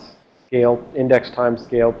plus scale, index times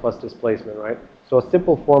scale plus displacement, right? So a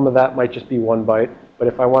simple form of that might just be 1 byte. But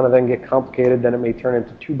if I want to then get complicated, then it may turn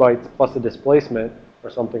into 2 bytes plus a displacement or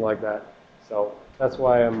something like that. So that's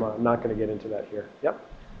why I'm not going to get into that here. Yep.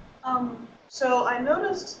 So I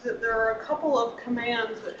noticed that there are a couple of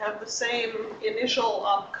commands that have the same initial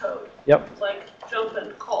opcode, Yep. like jump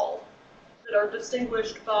and call, that are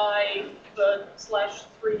distinguished by the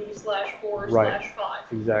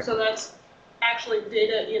 /3/4/5. Exactly. So that's actually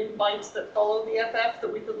data in bytes that follow the FF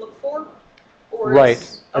that we could look for? Or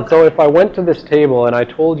Right. And okay. so if I went to this table and I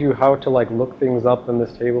told you how to like look things up in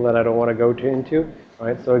this table that I don't want to go into,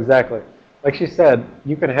 right? So exactly. Like she said,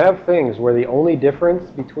 you can have things where the only difference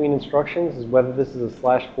between instructions is whether this is a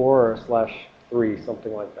 /4 or a /3,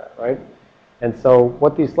 something like that, right? And so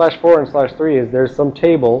what these /4 and /3 is, there's some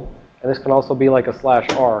table, and this can also be like a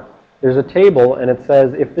 /R. There's a table, and it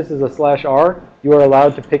says if this is a /R, you are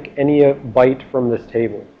allowed to pick any byte from this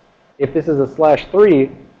table. If this is a /3,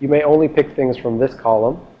 you may only pick things from this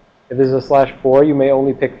column. If this is a /4, you may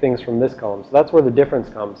only pick things from this column. So that's where the difference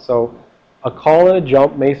comes. So a call and a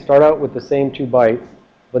jump may start out with the same 2 bytes,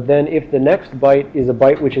 but then if the next byte is a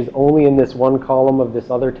byte which is only in this one column of this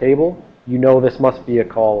other table, you know this must be a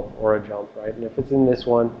call or a jump, right? And if it's in this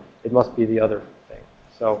one, it must be the other thing.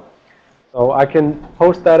 So I can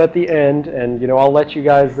post that at the end, and I'll let you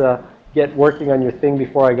guys get working on your thing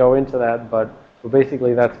before I go into that, but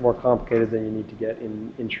basically that's more complicated than you need to get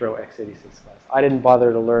in Intro x86 class. I didn't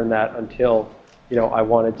bother to learn that until, I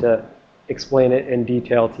wanted to explain it in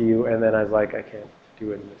detail to you, and then I was like, I can't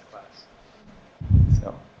do it in this class.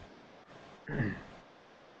 So.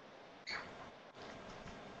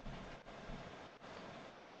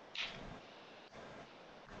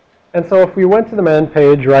 And so if we went to the man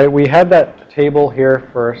page, right, we had that table here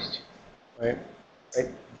first, right?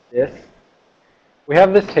 This. We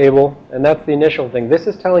have this table, and that's the initial thing. This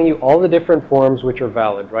is telling you all the different forms which are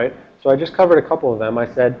valid, right? So I just covered a couple of them. I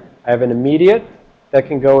said I have an immediate that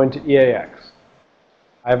can go into EAX.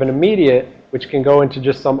 I have an immediate which can go into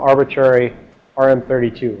just some arbitrary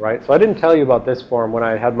RM32, right? So I didn't tell you about this form when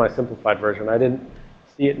I had my simplified version. I didn't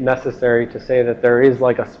see it necessary to say that there is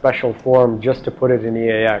like a special form just to put it in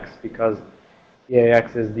EAX, because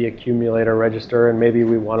EAX is the accumulator register, and maybe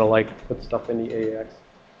we want to like put stuff in EAX.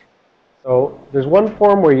 So there's one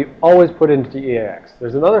form where you always put it into EAX.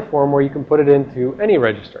 There's another form where you can put it into any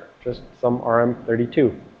register, just some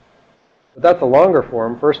RM32. But that's a longer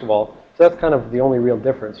form, first of all. So that's kind of the only real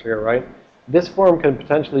difference here, right? This form can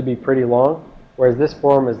potentially be pretty long, whereas this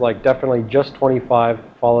form is like definitely just 25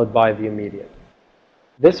 followed by the immediate.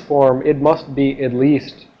 This form, it must be at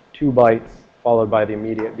least 2 bytes followed by the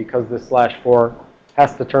immediate, because this /4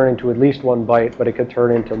 has to turn into at least 1 byte, but it could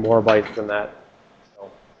turn into more bytes than that.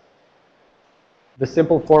 The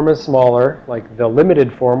simple form is smaller, like the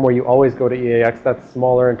limited form where you always go to EAX, that's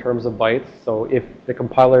smaller in terms of bytes. So if the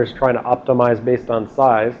compiler is trying to optimize based on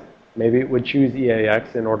size, maybe it would choose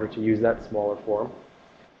EAX in order to use that smaller form.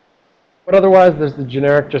 But otherwise, there's the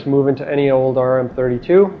generic, just move into any old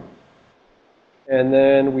RM32. And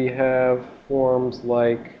then we have forms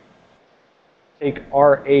like take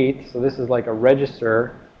R8, so this is like a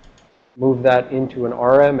register, move that into an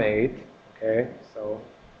RM8, okay? So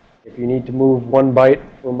if you need to move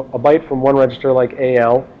a byte from one register like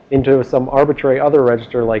AL into some arbitrary other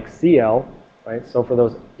register like CL, right? So for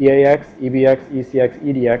those EAX, EBX, ECX,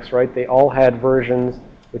 EDX, right? They all had versions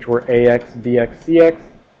which were AX, BX, CX,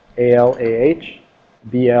 AL, AH,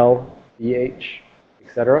 BL, BH,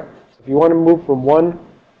 etc. So if you want to move from one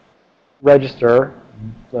register,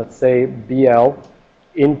 let's say BL,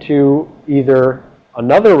 into either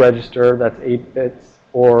another register that's 8 bits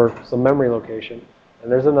or some memory location,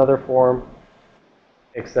 and there's another form,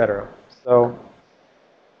 etc. So,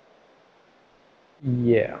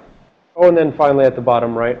 yeah. Oh, and then finally at the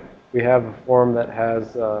bottom right, we have a form that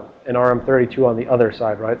has an RM32 on the other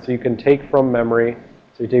side, right? So you can take from memory.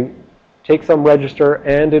 So you do take some register,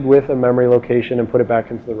 and it with a memory location, and put it back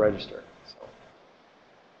into the register. So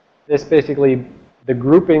this basically, the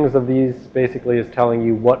groupings of these basically is telling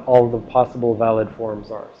you what all the possible valid forms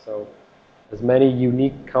are. So as many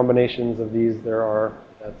unique combinations of these there are,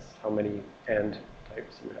 that's how many AND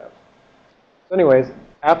types you have. So anyways,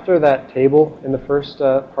 after that table in the first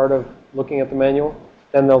part of looking at the manual,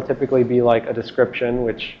 then there'll typically be like a description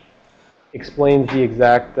which explains the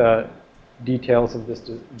exact details of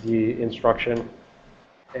the instruction,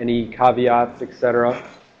 any caveats, etc.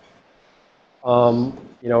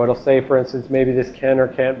 It'll say, for instance, maybe this can or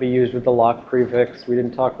can't be used with the lock prefix. We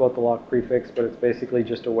didn't talk about the lock prefix, but it's basically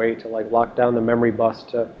just a way to like lock down the memory bus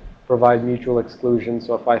for provide mutual exclusion.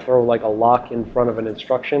 So if I throw like a lock in front of an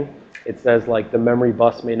instruction, it says like the memory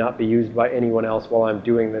bus may not be used by anyone else while I'm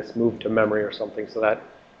doing this move to memory or something, so that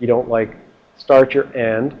you don't like start your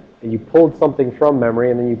and you pulled something from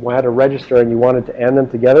memory and then you had a register and you wanted to AND them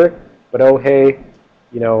together, but oh hey,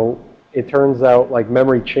 you know, it turns out like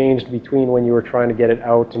memory changed between when you were trying to get it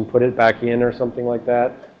out and put it back in or something like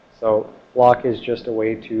that. So lock is just a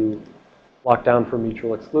way to lock down for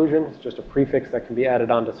mutual exclusion. It's just a prefix that can be added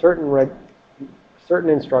onto certain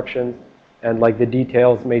instructions, and like the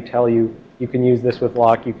details may tell you, you can use this with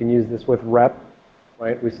lock, you can use this with rep,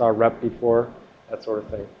 right? We saw rep before, that sort of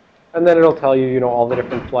thing. And then it'll tell you, you know, all the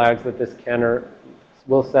different flags that this can or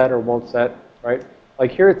will set or won't set, right? Like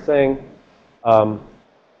here it's saying,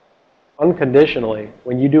 unconditionally,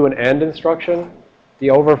 when you do an AND instruction, the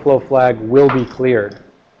overflow flag will be cleared,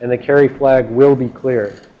 and the carry flag will be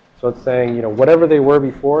cleared. So it's saying, you know, whatever they were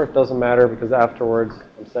before, it doesn't matter because afterwards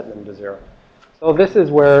I'm setting them to 0. So this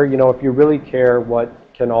is where, you know, if you really care what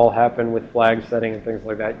can all happen with flag setting and things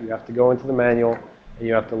like that, you have to go into the manual and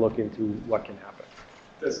you have to look into what can happen.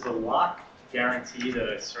 Does the lock guarantee that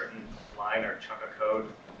a certain line or chunk of code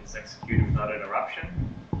is executed without interruption?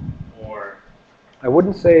 Or? I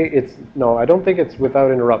wouldn't say it's, no, I don't think it's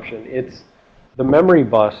without interruption. It's the memory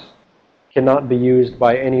bus cannot be used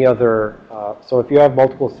by any other, so if you have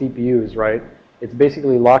multiple CPUs, right, it's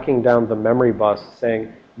basically locking down the memory bus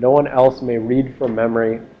saying no one else may read from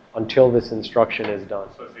memory until this instruction is done.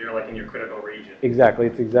 So if you're like in your critical region. Exactly.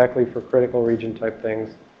 It's exactly for critical region type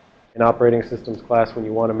things. In operating systems class, when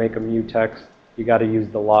you want to make a mutex, you got to use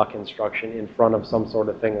the lock instruction in front of some sort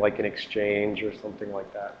of thing like an exchange or something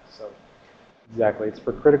like that. So exactly. It's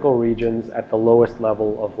for critical regions at the lowest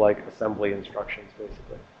level of like assembly instructions,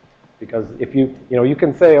 basically. Because if you know, you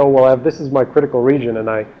can say, oh, well, this is my critical region, and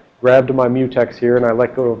I grabbed my mutex here, and I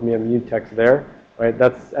let go of my mutex there, right?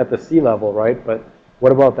 That's at the C level, right? But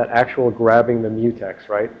what about that actual grabbing the mutex,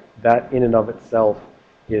 right? That in and of itself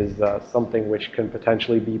is something which can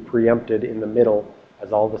potentially be preempted in the middle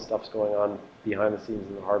as all the stuff's going on behind the scenes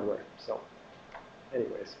in the hardware. So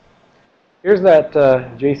anyways, here's that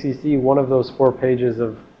JCC, one of those 4 pages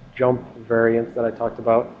of jump variants that I talked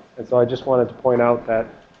about. And so I just wanted to point out that,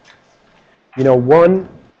 you know, one,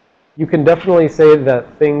 you can definitely say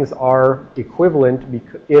that things are equivalent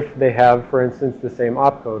if they have, for instance, the same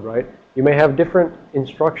opcode, right? You may have different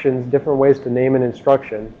instructions, different ways to name an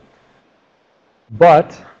instruction,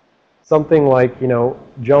 but something like, you know,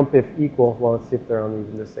 jump if equal, well, let's see if they're on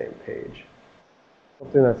even the same page.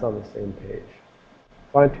 Something that's on the same page.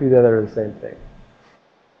 Find 2 that are the same thing.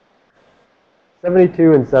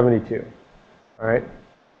 72 and 72, all right?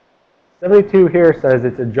 72 here says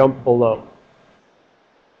it's a jump below.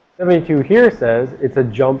 72 here says it's a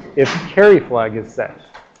jump if carry flag is set.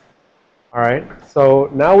 All right, so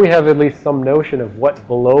now we have at least some notion of what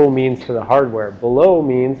below means to the hardware. Below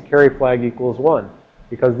means carry flag equals 1,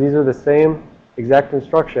 because these are the same exact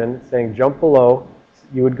instruction saying jump below.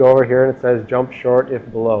 You would go over here and it says jump short if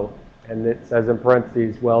below. And it says in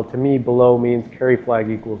parentheses, well, to me, below means carry flag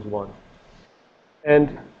equals 1.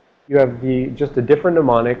 And you have just a different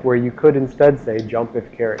mnemonic where you could instead say jump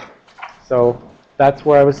if carry. So that's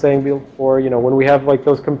where I was saying before, you know, when we have like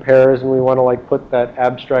those compares and we want to like put that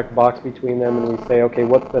abstract box between them and we say, okay,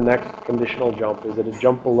 what's the next conditional jump? Is it a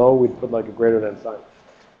jump below? We'd put like a greater than sign.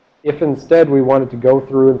 If instead we wanted to go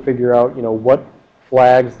through and figure out, you know, what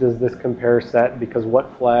flags does this compare set, because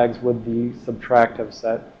what flags would the subtract have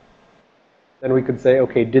set, then we could say,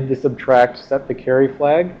 okay, did the subtract set the carry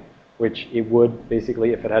flag? Which it would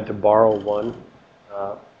basically if it had to borrow 1,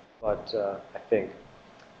 I think.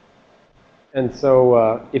 And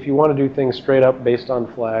so if you want to do things straight up based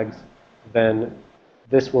on flags, then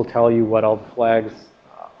this will tell you what all the flags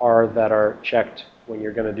are that are checked when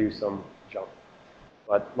you're going to do some jump.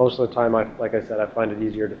 But most of the time, like I said, I find it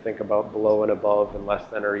easier to think about below and above and less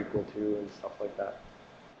than or equal to and stuff like that.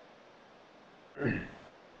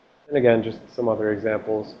 And again, just some other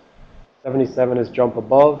examples. 77 is jump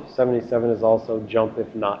above. 77 is also jump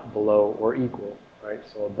if not below or equal, right?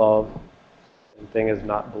 So above, same thing as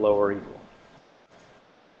not below or equal.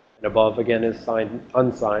 And above, again, is signed,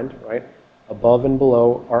 unsigned, right? Above and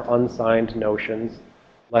below are unsigned notions.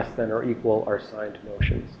 Less than or equal are signed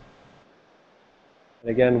notions.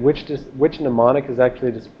 And again, which mnemonic is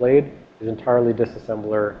actually displayed is entirely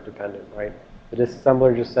disassembler dependent, right? The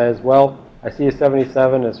disassembler just says, well, I see a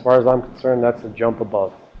 77. As far as I'm concerned, that's a jump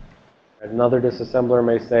above. And another disassembler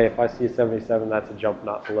may say, if I see a 77, that's a jump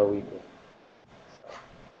not below equal.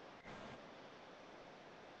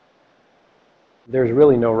 There's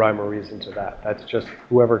really no rhyme or reason to that. That's just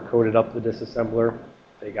whoever coded up the disassembler,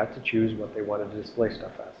 they got to choose what they wanted to display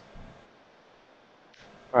stuff as.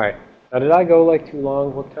 All right. Now, did I go like too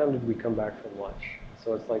long? What time did we come back from lunch?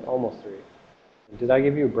 So it's like almost 3. Did I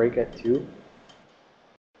give you a break at 2?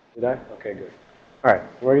 Did I? Okay, good. All right.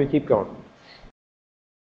 We're going to keep going.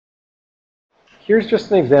 Here's just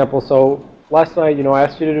an example. So last night, I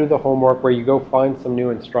asked you to do the homework where you go find some new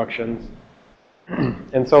instructions.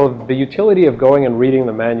 And so the utility of going and reading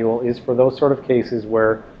the manual is for those sort of cases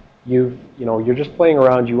where you're just playing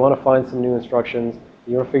around, you want to find some new instructions,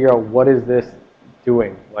 you want to figure out what is this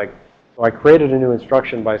doing. Like, so I created a new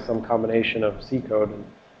instruction by some combination of C code, and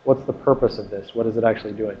what's the purpose of this? What is it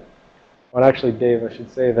actually doing? Well, actually, Dave, I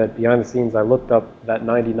should say that behind the scenes, I looked up that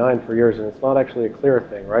 99 for yours, and it's not actually a clear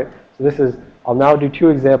thing, right? So this is, I'll now do 2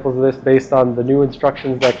 examples of this based on the new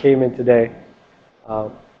instructions that came in today.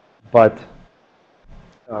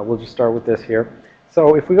 We'll just start with this here.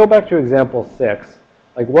 So if we go back to example 6,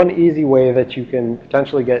 like one easy way that you can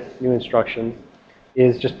potentially get new instructions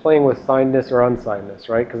is just playing with signedness or unsignedness,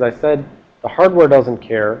 right? Because I said the hardware doesn't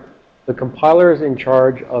care. The compiler is in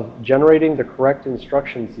charge of generating the correct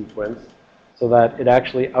instruction sequence so that it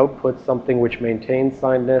actually outputs something which maintains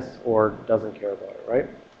signedness or doesn't care about it, right?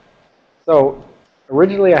 So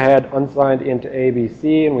originally I had unsigned into A, B,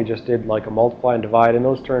 C, and we just did like a multiply and divide, and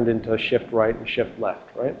those turned into shift right and shift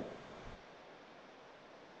left, right?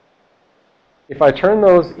 If I turn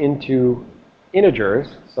those into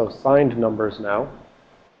integers, so signed numbers now,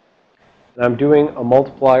 and I'm doing a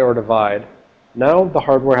multiply or divide, now the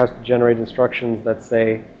hardware has to generate instructions that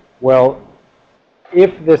say, well,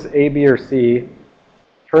 if this A, B, or C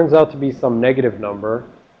turns out to be some negative number,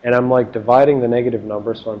 and I'm like dividing the negative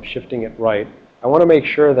number, so I'm shifting it right, I want to make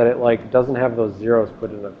sure that it like doesn't have those zeros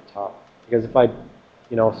put in at the top. Because if I,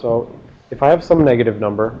 so if I have some negative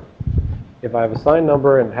number, if I have a signed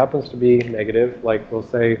number and it happens to be negative, like we'll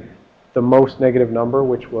say the most negative number,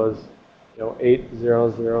 which was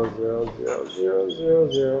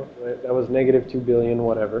 8,000,000,000, right? That was negative 2 billion,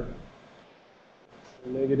 whatever.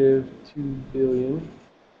 Negative 2 billion,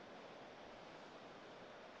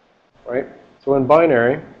 right? So in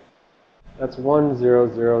binary, that's 1, 0,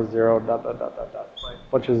 0, 0, dot, dot, dot, dot, dot. Right?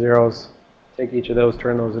 Bunch of zeros. Take each of those,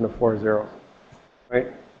 turn those into 4 zeros,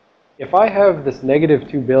 right? If I have this negative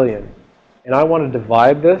 2 billion, and I want to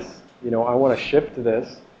divide this, I want to shift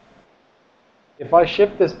this. If I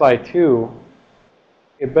shift this by 2,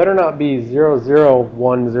 it better not be 0, 0,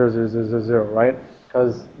 1, 0, 0, 0, 0, 0, right?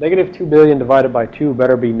 Because negative 2 billion divided by 2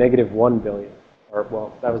 better be negative 1 billion. Or,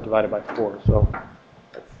 well, that was divided by 4, so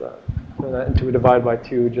let's turn that into a divide by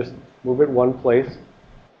 2. Just move it one place,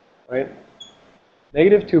 right?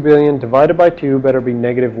 Negative 2 billion divided by 2 better be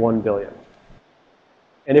negative 1 billion.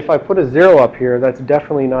 And if I put a 0 up here, that's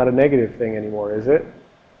definitely not a negative thing anymore, is it?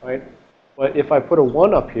 Right? But if I put a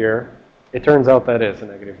 1 up here, it turns out that is a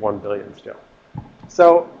negative 1 billion still.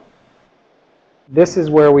 So this is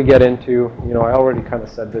where we get into, I already kind of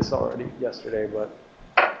said this already yesterday, but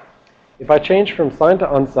if I change from signed to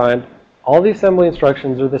unsigned, all the assembly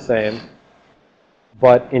instructions are the same,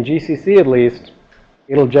 but in GCC at least,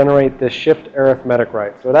 it'll generate this shift arithmetic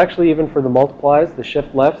right. So it actually, even for the multiplies, the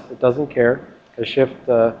shift lefts, it doesn't care. Because shift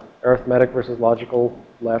arithmetic versus logical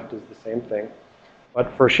left is the same thing.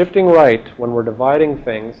 But for shifting right, when we're dividing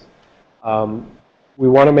things, we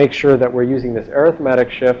want to make sure that we're using this arithmetic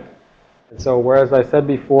shift. And so whereas I said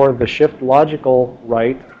before, the shift logical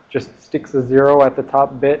right just sticks a 0 at the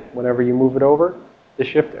top bit whenever you move it over, the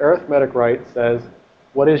shift arithmetic right says,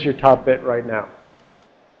 what is your top bit right now?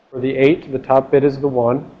 For the 8, the top bit is the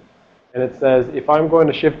 1. And it says, if I'm going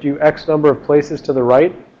to shift you X number of places to the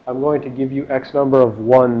right, I'm going to give you X number of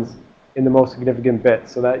 1s in the most significant bit,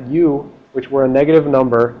 so that you, which were a negative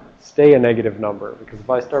number, stay a negative number. Because if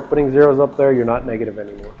I start putting zeros up there, you're not negative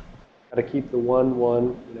anymore. Got to keep the 1,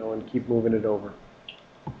 1, and keep moving it over.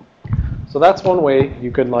 So that's one way you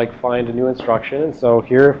could like find a new instruction. And so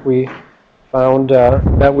here, if we found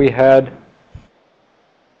that we had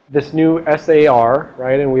this new SAR,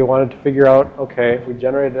 right, and we wanted to figure out, okay, if we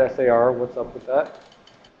generated SAR, what's up with that?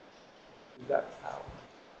 That's how.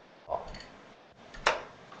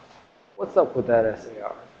 What's up with that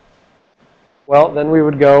SAR? Well, then we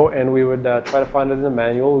would go and we would try to find it in the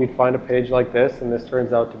manual. We'd find a page like this, and this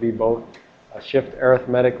turns out to be both a shift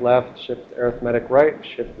arithmetic left, shift arithmetic right,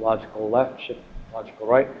 shift logical left, shift logical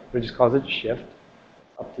right. We just calls it shift.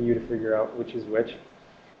 Up to you to figure out which is which.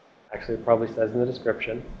 Actually, it probably says in the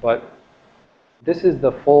description. But this is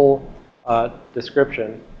the full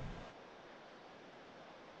description.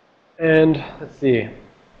 And let's see.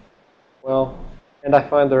 Well, and I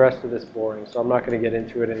find the rest of this boring, so I'm not going to get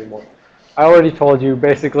into it anymore. I already told you,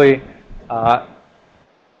 basically,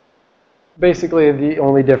 basically the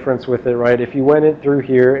only difference with it, right? If you went in through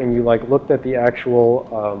here and you like looked at the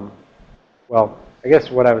actual, well, I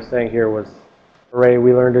guess what I was saying here was, hooray,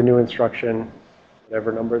 we learned a new instruction,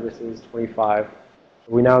 whatever number this is, 25.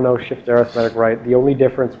 So we now know shift arithmetic right. The only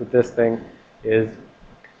difference with this thing is,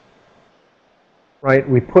 right,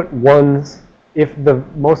 we put ones. If the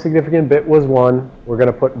most significant bit was 1, we're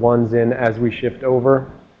going to put ones in as we shift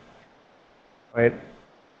over, right?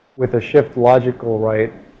 With a shift logical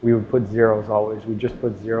right, we would put zeros always. We just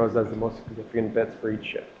put zeros as the most significant bits for each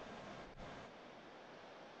shift.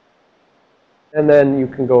 And then you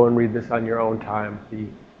can go and read this on your own time, the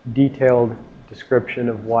detailed description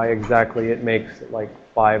of why exactly it makes like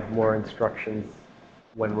 5 more instructions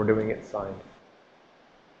when we're doing it signed.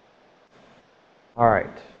 All right.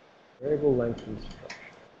 Variable length instruction.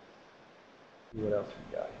 See what else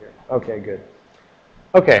we got here. Okay, good.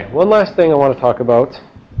 Okay, one last thing I want to talk about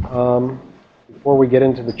before we get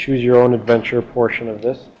into the choose your own adventure portion of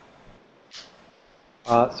this.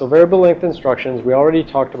 So variable length instructions, we already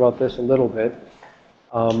talked about this a little bit.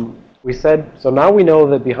 We said, so now we know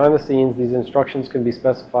that behind the scenes, these instructions can be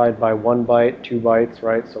specified by 1 byte, 2 bytes,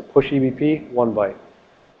 right? So push EBP, 1 byte.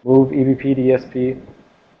 Move EBP to ESP,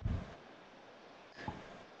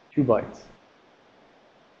 2 bytes.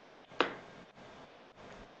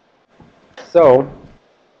 So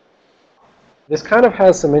this kind of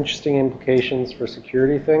has some interesting implications for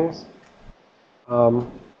security things.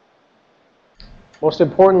 Most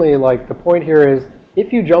importantly, like the point here is,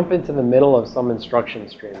 if you jump into the middle of some instruction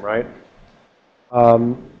stream, right?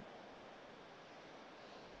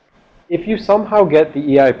 If you somehow get the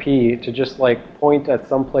EIP to just like point at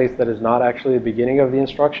some place that is not actually the beginning of the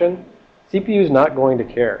instruction, CPU is not going to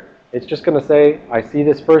care. It's just going to say, I see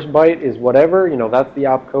this first byte is whatever, you know, that's the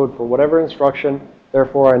opcode for whatever instruction.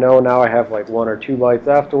 Therefore, I know now I have like 1 or 2 bytes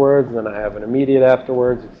afterwards, and then I have an immediate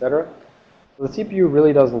afterwards, etc. So the CPU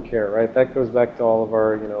really doesn't care, right? That goes back to all of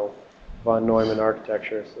our, you know, von Neumann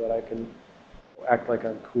architecture, so that I can act like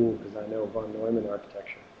I'm cool because I know von Neumann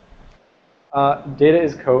architecture. Data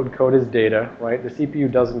is code. Code is data, right? The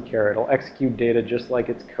CPU doesn't care. It'll execute data just like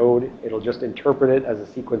it's code. It'll just interpret it as a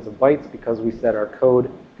sequence of bytes because we said our code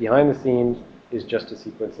behind the scenes is just a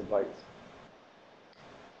sequence of bytes.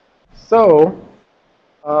 So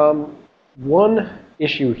one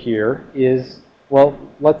issue here is, well,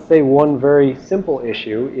 let's say one very simple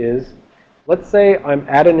issue is, let's say I'm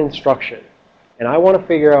at an instruction, and I want to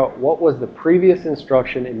figure out what was the previous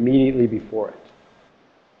instruction immediately before it.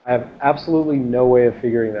 I have absolutely no way of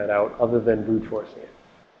figuring that out other than brute forcing it,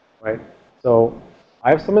 right? So I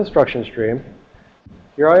have some instruction stream.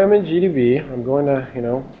 Here I am in GDB. I'm going to, you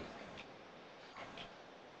know,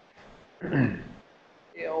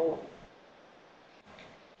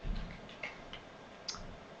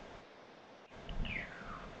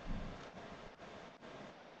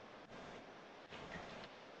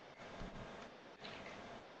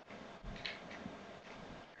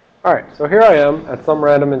 all right, so here I am at some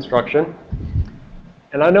random instruction.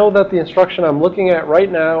 And I know that the instruction I'm looking at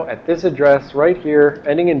right now at this address right here,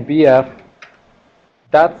 ending in BF,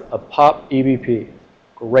 that's a pop EBP.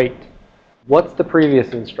 Great. What's the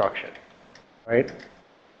previous instruction? Right?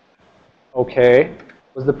 Okay.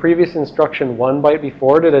 Was the previous instruction 1 byte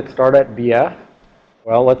before? Did it start at BF?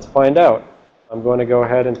 Well, let's find out. I'm going to go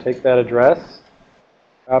ahead and take that address,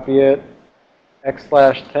 copy it,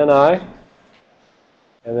 x/10i.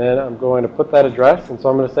 And then I'm going to put that address. And so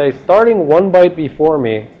I'm going to say, starting 1 byte before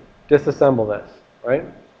me, disassemble this, right?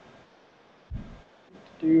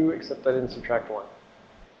 Except I didn't subtract 1.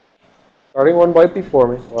 Starting 1 byte before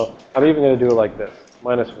me. Well, I'm even going to do it like this,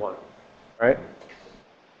 -1, right?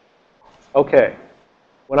 Okay.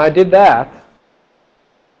 When I did that,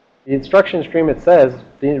 the instruction stream, it says,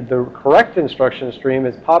 the correct instruction stream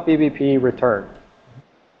is pop EBP return.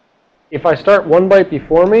 If I start 1 byte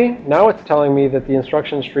before me, now it's telling me that the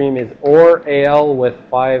instruction stream is OR AL with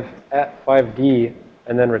 5D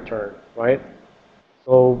and then return, right?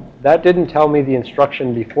 So that didn't tell me the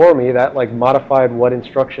instruction before me. That like modified what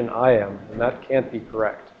instruction I am, and that can't be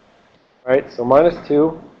correct, right? So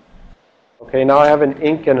 -2. Okay, now I have an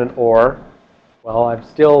INC and an OR. Well, I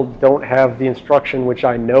still don't have the instruction which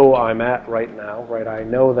I know I'm at right now, right? I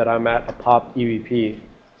know that I'm at a pop EBP.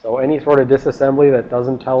 So any sort of disassembly that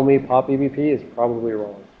doesn't tell me pop EBP is probably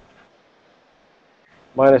wrong.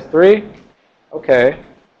 -3. Okay.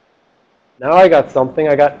 Now I got something.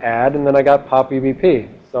 I got add, and then I got pop EBP.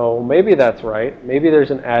 So maybe that's right. Maybe there's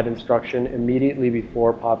an add instruction immediately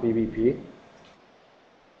before pop EBP.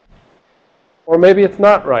 Or maybe it's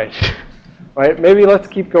not right. Right? Maybe let's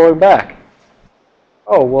keep going back.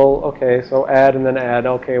 oh, well, okay, so add and then add.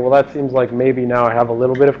 Okay, well, that seems like maybe now I have a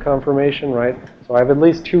little bit of confirmation, right? So I have at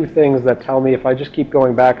least two things that tell me if I just keep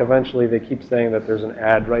going back, eventually they keep saying that there's an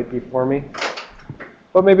add right before me.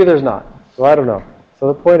 But maybe there's not. So I don't know.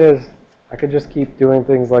 So the point is, I could just keep doing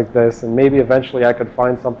things like this, and maybe eventually I could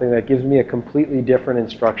find something that gives me a completely different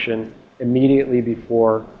instruction immediately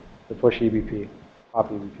before the push EBP, pop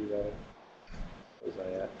EBP rather. Where's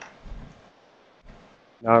I at?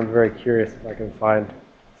 Now I'm very curious if I can find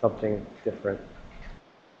something different.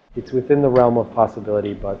 It's within the realm of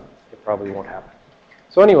possibility, but it probably won't happen.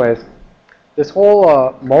 So anyways, this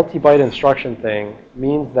whole multi-byte instruction thing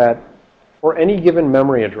means that for any given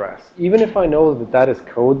memory address, even if I know that that is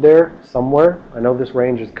code there somewhere, I know this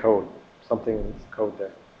range is code, something is code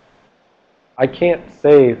there. I can't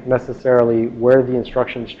say necessarily where the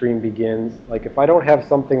instruction stream begins. Like if I don't have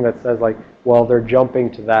something that says like, well, they're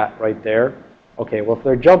jumping to that right there. Okay, well, if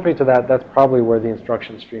they're jumping to that, that's probably where the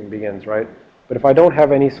instruction stream begins, right? But if I don't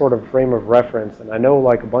have any sort of frame of reference, and I know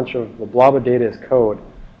like a bunch of the blob of data is code,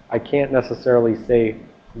 I can't necessarily say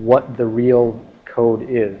what the real code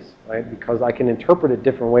is, right? Because I can interpret it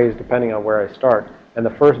different ways depending on where I start. And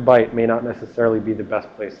the first byte may not necessarily be the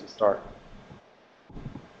best place to start.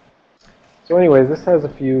 So anyways, this has a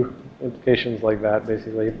few implications like that,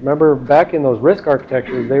 basically. Remember, back in those RISC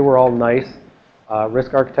architectures, they were all nice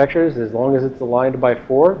RISC architectures as long as it's aligned by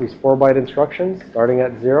 4, these 4-byte instructions, starting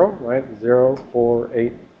at 0, right? 0, 4,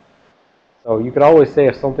 8. So you could always say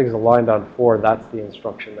if something's aligned on 4, that's the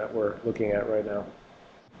instruction that we're looking at right now.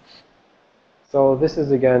 So this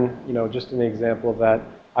is, again, just an example of that.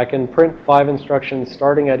 I can print 5 instructions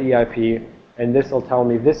starting at EIP, and this will tell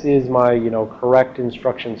me this is my, correct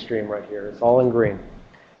instruction stream right here. It's all in green.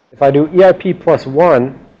 If I do EIP plus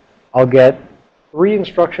 1, I'll get 3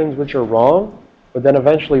 instructions which are wrong, but then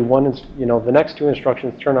eventually the next 2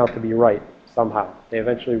 instructions turn out to be right somehow. They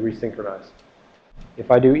eventually resynchronize.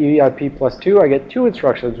 If I do EIP plus 2, I get 2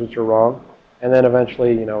 instructions which are wrong, and then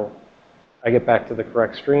eventually, I get back to the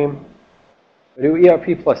correct stream. If I do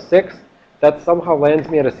EIP plus 6, that somehow lands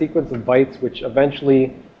me at a sequence of bytes which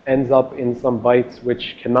eventually ends up in some bytes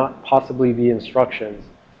which cannot possibly be instructions.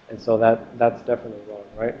 And so that's definitely wrong,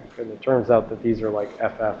 right? And it turns out that these are like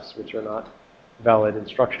FFs, which are not valid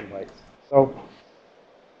instruction bytes. So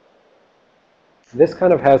this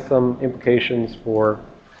kind of has some implications for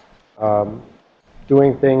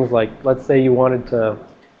doing things like, let's say you wanted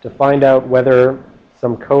to find out whether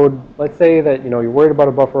some code, let's say that you're worried about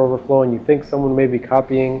a buffer overflow and you think someone may be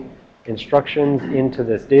copying instructions into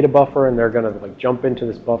this data buffer and they're going to like jump into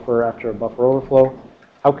this buffer after a buffer overflow.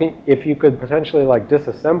 If you could potentially like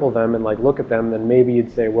disassemble them and like look at them, then maybe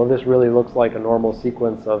you'd say, well, this really looks like a normal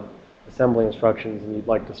sequence of assembly instructions and you'd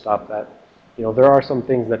like to stop that. There are some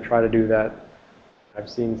things that try to do that. I've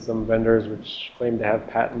seen some vendors which claim to have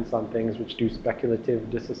patents on things which do speculative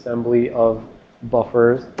disassembly of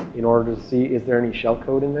buffers in order to see, is there any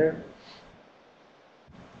shellcode in there?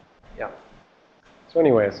 Yeah. So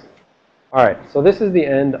anyways, all right. So this is the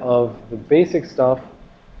end of the basic stuff.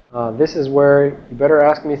 This is where you better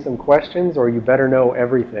ask me some questions or you better know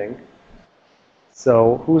everything.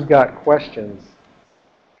 So who's got questions?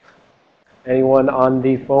 Anyone on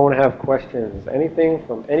the phone have questions? Anything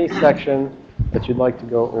from any section that you'd like to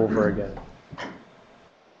go over again?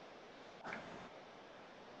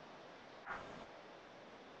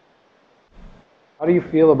 How do you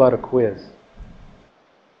feel about a quiz?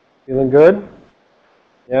 Feeling good?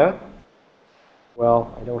 Yeah?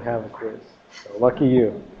 Well, I don't have a quiz, so lucky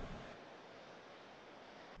you.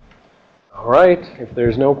 All right, if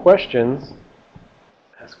there's no questions,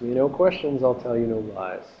 ask me no questions, I'll tell you no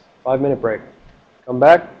lies. 5-minute break. Come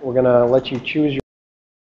back, we're going to let you choose your